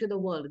showing to the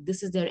world,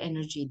 this is their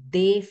energy.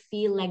 They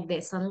feel like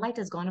their sunlight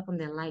has gone up on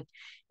their life,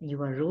 and you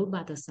are ruled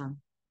by the sun.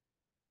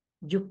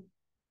 You,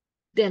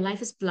 their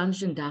life is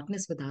plunged in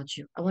darkness without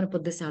you. I want to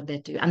put this out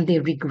there to you, and they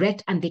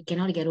regret and they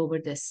cannot get over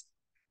this.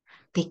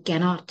 They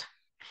cannot.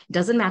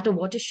 Doesn't matter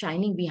what is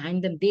shining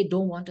behind them. They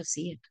don't want to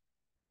see it.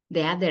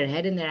 They have their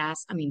head in their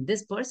ass. I mean,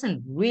 this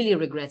person really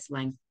regrets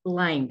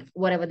lying,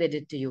 whatever they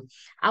did to you.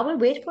 I will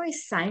wait for a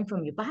sign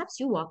from you.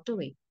 Perhaps you walked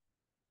away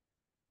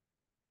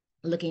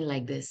looking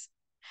like this.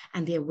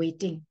 and they're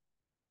waiting.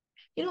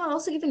 I'll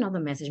also give you another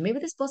message. Maybe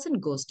this person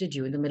ghosted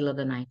you in the middle of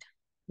the night,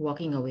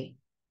 walking away.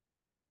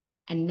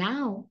 And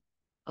now,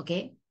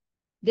 okay,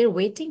 they're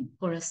waiting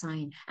for a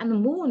sign. And the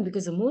moon,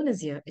 because the moon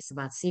is here, it's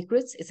about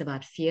secrets, it's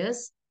about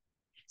fears,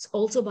 it's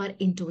also about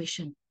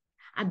intuition.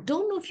 I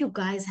don't know if you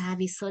guys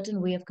have a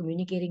certain way of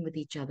communicating with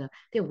each other.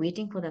 They're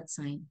waiting for that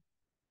sign.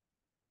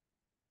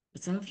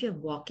 But some of you are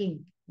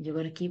walking. You're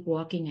going to keep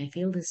walking. I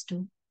feel this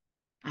too.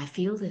 I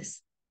feel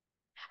this.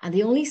 And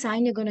the only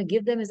sign you're going to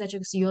give them is that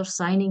you're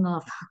signing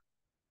off.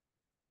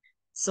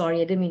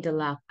 Sorry, I didn't mean to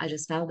laugh. I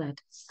just felt that.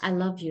 I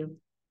love you.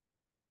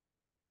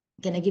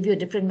 Can I give you a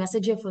different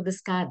message here for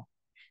this card?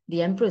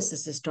 The Empress,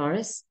 this is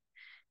Taurus.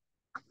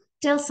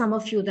 Tell some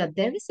of you that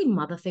there is a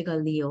mother figure,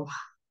 Leo,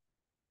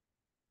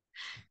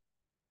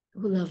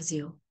 who loves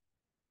you,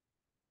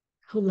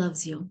 who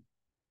loves you.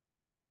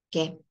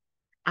 Okay.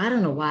 I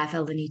don't know why I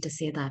felt the need to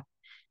say that.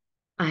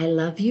 I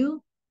love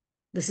you.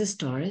 This is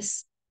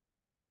Taurus.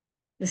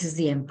 This is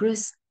the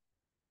Empress.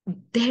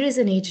 There is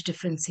an age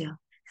difference here.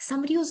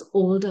 Somebody who's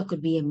older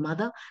could be a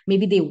mother.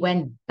 Maybe they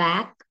went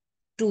back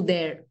to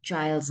their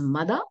child's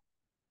mother.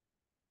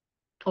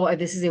 Or if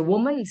this is a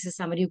woman, this is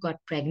somebody who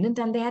got pregnant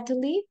and they had to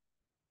leave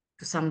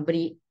to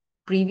somebody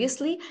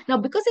previously. Now,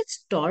 because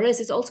it's Taurus,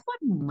 it's also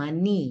about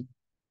money.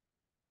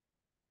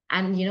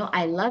 And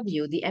I love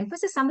you. The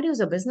Empress is somebody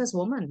who's a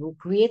businesswoman who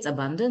creates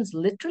abundance,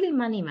 literally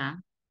money,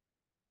 man.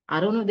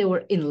 I don't know if they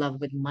were in love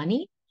with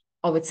money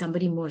or with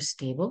somebody more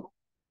stable.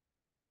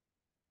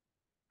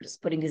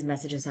 Just putting these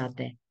messages out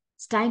there.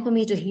 It's time for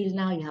me to heal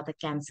now. You have the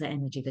Cancer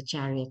energy, the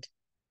Chariot.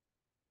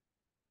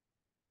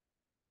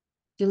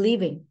 You're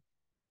leaving.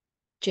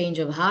 Change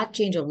of heart,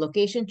 change of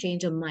location,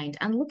 change of mind.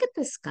 And look at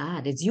this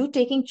card. It's you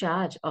taking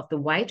charge of the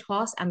white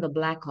horse and the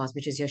black horse,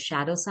 which is your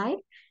shadow side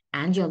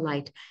and your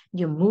light.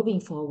 You're moving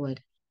forward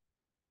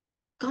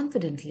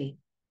confidently.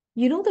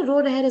 The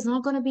road ahead is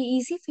not going to be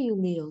easy for you,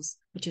 Leos,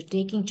 but you're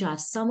taking charge.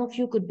 Some of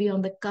you could be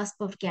on the cusp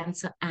of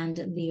Cancer and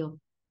Leo.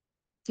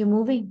 You're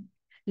moving.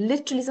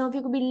 Literally, some of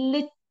you could be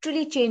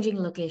literally changing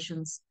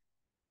locations.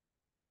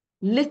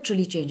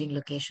 Literally changing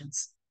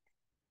locations.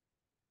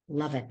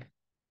 Love it.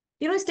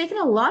 It's taken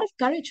a lot of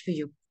courage for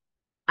you,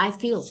 I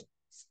feel,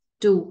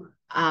 to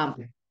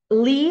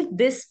leave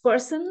this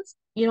person's,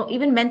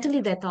 even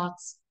mentally, their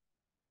thoughts.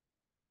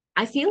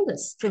 I feel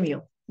this from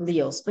you,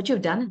 Leos, but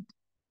you've done it.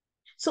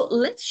 So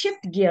let's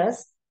shift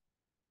gears,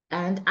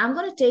 and I'm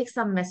going to take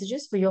some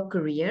messages for your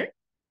career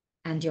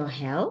and your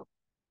health.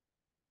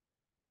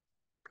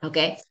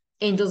 Okay.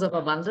 Angels of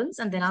abundance,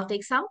 and then I'll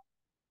take some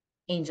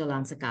angel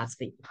answer cards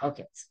for you.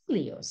 Okay. So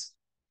Leos.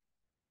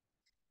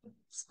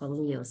 So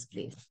Leos,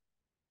 please.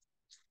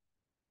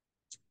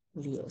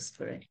 Leo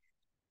spirit.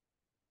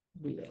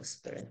 Leo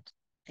spirit.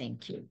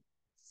 Thank you.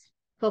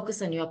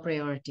 Focus on your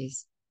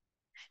priorities.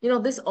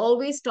 This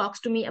always talks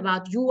to me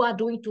about you are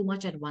doing too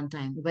much at one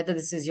time, whether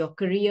this is your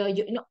career,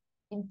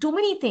 too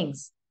many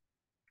things.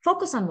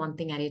 Focus on one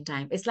thing at a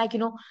time. It's like,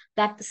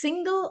 that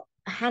single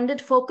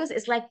handed focus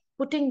is like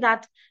putting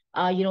that,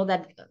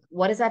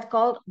 what is that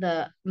called?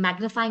 The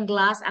magnifying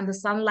glass and the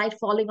sunlight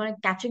falling on it,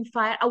 catching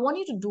fire. I want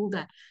you to do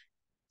that.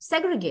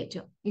 Segregate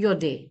your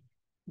day.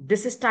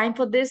 This is time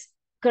for this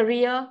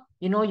career,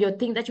 your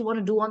thing that you want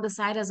to do on the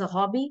side as a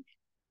hobby.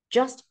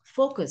 Just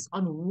focus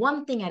on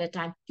one thing at a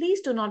time.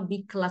 Please do not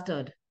be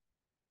cluttered.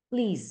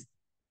 Please.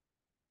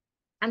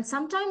 And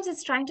sometimes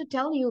it's trying to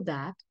tell you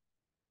that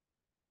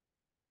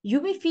you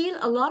may feel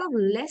a lot of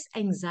less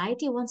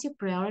anxiety once you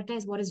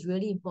prioritize what is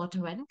really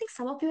important, right? I think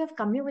some of you have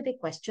come here with a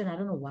question. I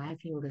don't know why I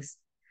feel this.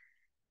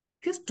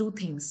 If you have two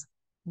things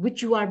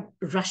which you are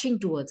rushing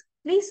towards,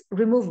 please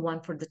remove one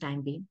for the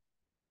time being.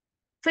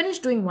 Finish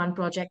doing one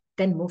project,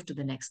 then move to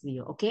the next,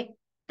 Leo. Okay?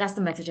 That's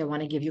the message I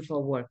want to give you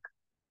for work.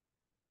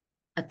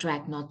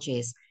 Attract, not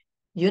chase.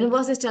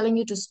 Universe is telling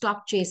you to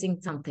stop chasing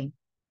something.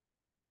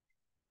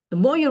 The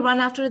more you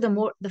run after it,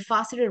 the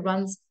faster it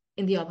runs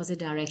in the opposite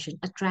direction.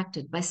 Attract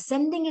it by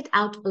sending it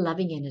out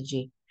loving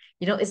energy.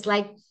 It's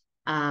like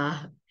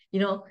uh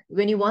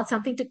when you want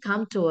something to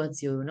come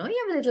towards you, you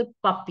have a little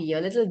puppy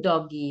or little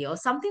doggy or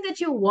something that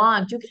you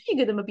want. You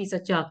give them a piece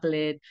of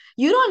chocolate.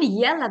 You don't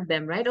yell at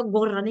them, right? Or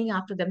go running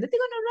after them. They're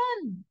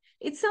gonna run.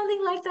 It's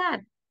something like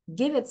that.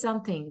 Give it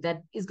something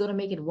that is gonna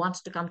make it want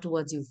to come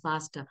towards you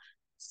faster.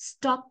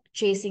 Stop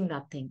chasing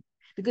that thing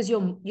because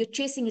you're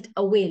chasing it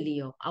away,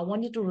 Leo. I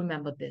want you to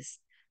remember this.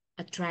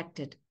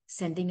 Attract it,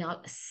 send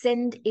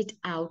it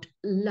out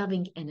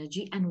loving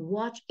energy and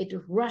watch it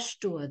rush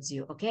towards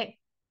you. Okay.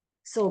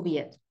 So be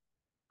it.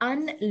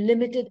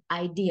 Unlimited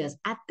ideas.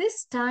 At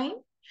this time,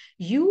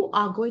 you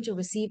are going to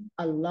receive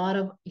a lot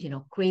of,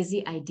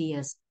 crazy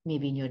ideas,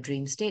 maybe in your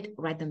dream state.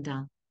 Write them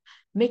down.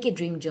 Make a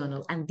dream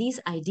journal. And these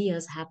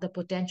ideas have the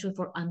potential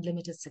for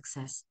unlimited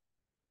success.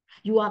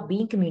 You are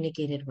being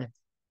communicated with.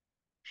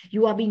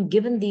 You are being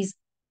given these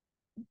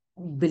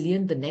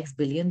the next $1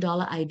 billion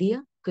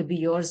idea could be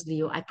yours,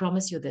 Leo. I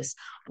promise you this.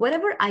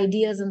 Whatever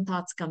ideas and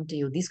thoughts come to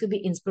you, these could be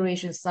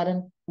inspirations,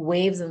 sudden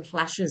waves and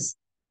flashes.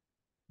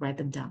 Write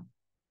them down.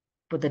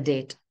 Put the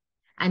date.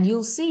 And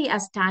you'll see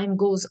as time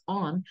goes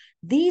on,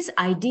 these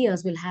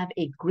ideas will have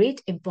a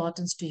great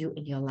importance to you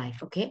in your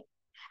life, okay?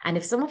 And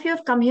if some of you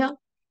have come here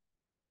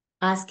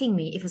asking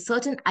me if a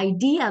certain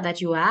idea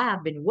that you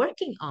have been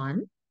working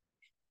on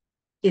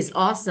is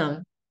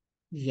awesome,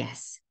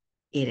 yes,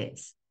 it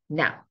is.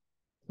 Now,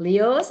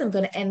 Leos, I'm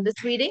going to end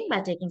this reading by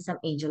taking some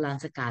angel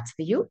answer cards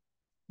for you.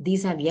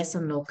 These have yes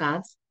or no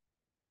cards.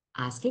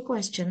 Ask a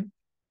question.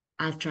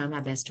 I'll try my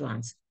best to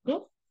answer.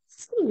 Okay?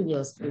 See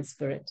Leos in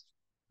spirit.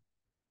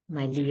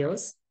 My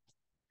Leos.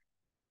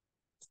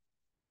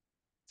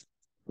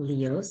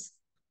 Leos.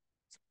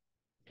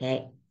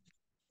 Okay.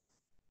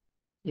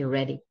 You're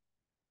ready.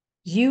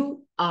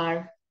 You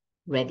are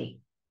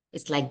ready.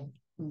 It's like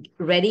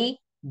ready,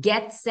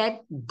 get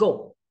set,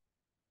 go.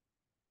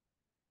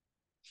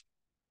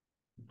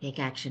 Take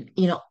action.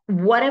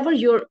 Whatever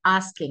you're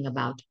asking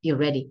about, you're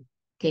ready.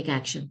 Take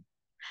action.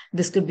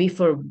 This could be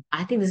for,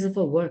 I think this is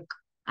for work.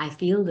 I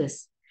feel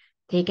this.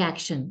 Take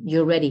action.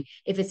 You're ready.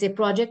 If it's a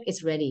project,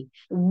 it's ready.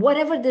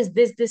 Whatever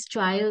this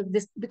child,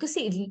 because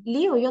see,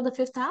 Leo, you're the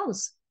fifth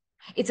house.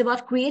 It's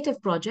about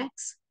creative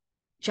projects,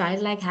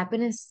 childlike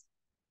happiness.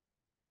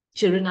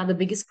 Children are the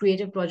biggest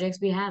creative projects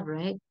we have,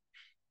 right?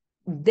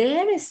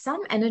 There is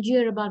some energy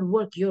here about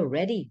work. You're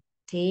ready.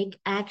 Take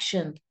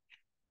action.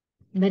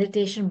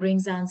 Meditation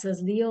brings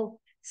answers. Leo,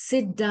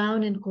 sit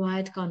down in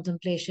quiet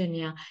contemplation.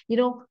 Yeah.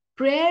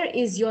 Prayer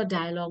is your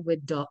dialogue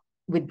with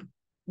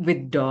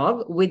with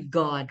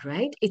God,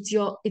 right? It's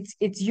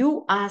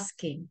you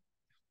asking.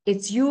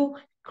 It's you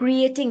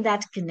creating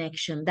that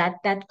connection,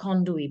 that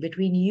conduit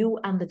between you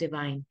and the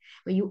divine,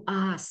 where you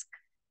ask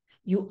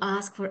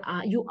for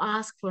help,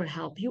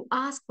 you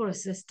ask for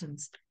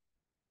assistance.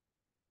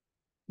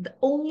 The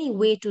only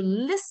way to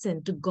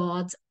listen to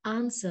God's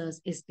answers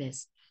is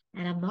this.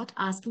 And I'm not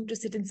asking to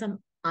sit in some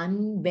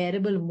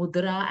unbearable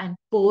mudra and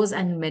pose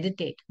and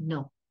meditate.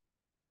 No.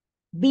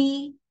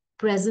 Be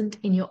present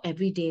in your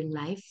everyday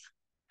life.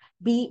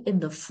 Be in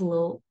the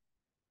flow.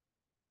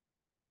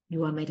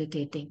 You are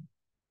meditating.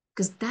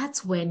 Because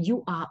that's when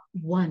you are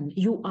one.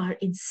 You are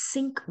in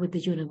sync with the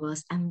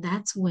universe. And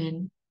that's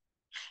when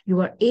you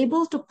are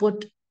able to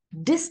put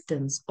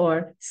distance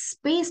or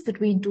space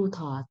between two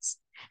thoughts,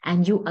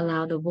 and you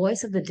allow the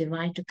voice of the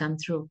divine to come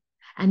through.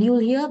 And you'll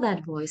hear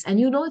that voice, and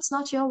it's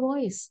not your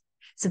voice.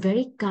 It's a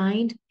very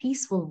kind,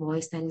 peaceful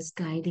voice that is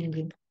guiding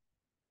you.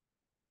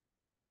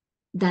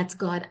 That's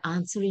God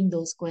answering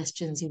those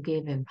questions you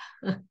gave him.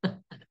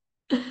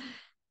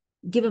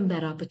 Give him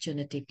that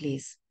opportunity,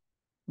 please.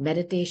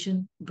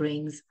 Meditation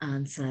brings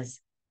answers.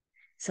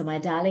 So, my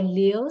darling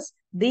Leos,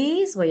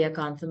 these were your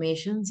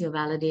confirmations, your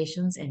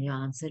validations, and your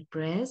answered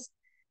prayers.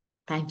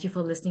 Thank you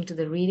for listening to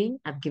the reading.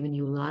 I've given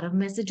you a lot of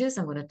messages.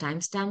 I'm going to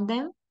timestamp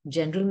them.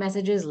 General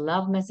messages,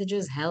 love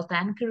messages, health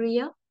and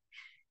career.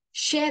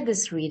 Share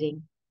this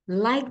reading.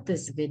 Like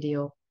this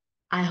video.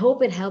 I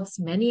hope it helps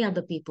many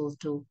other people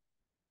too.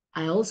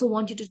 I also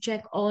want you to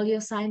check all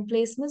your sign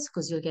placements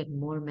because you'll get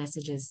more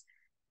messages.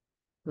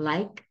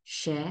 Like,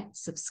 share,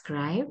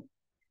 subscribe.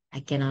 I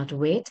cannot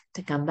wait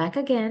to come back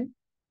again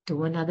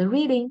to another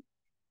reading.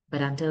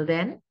 But until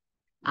then,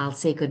 I'll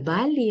say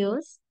goodbye,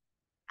 Leos.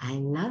 I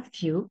love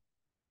you.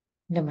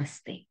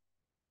 Namaste.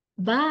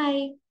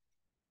 Bye.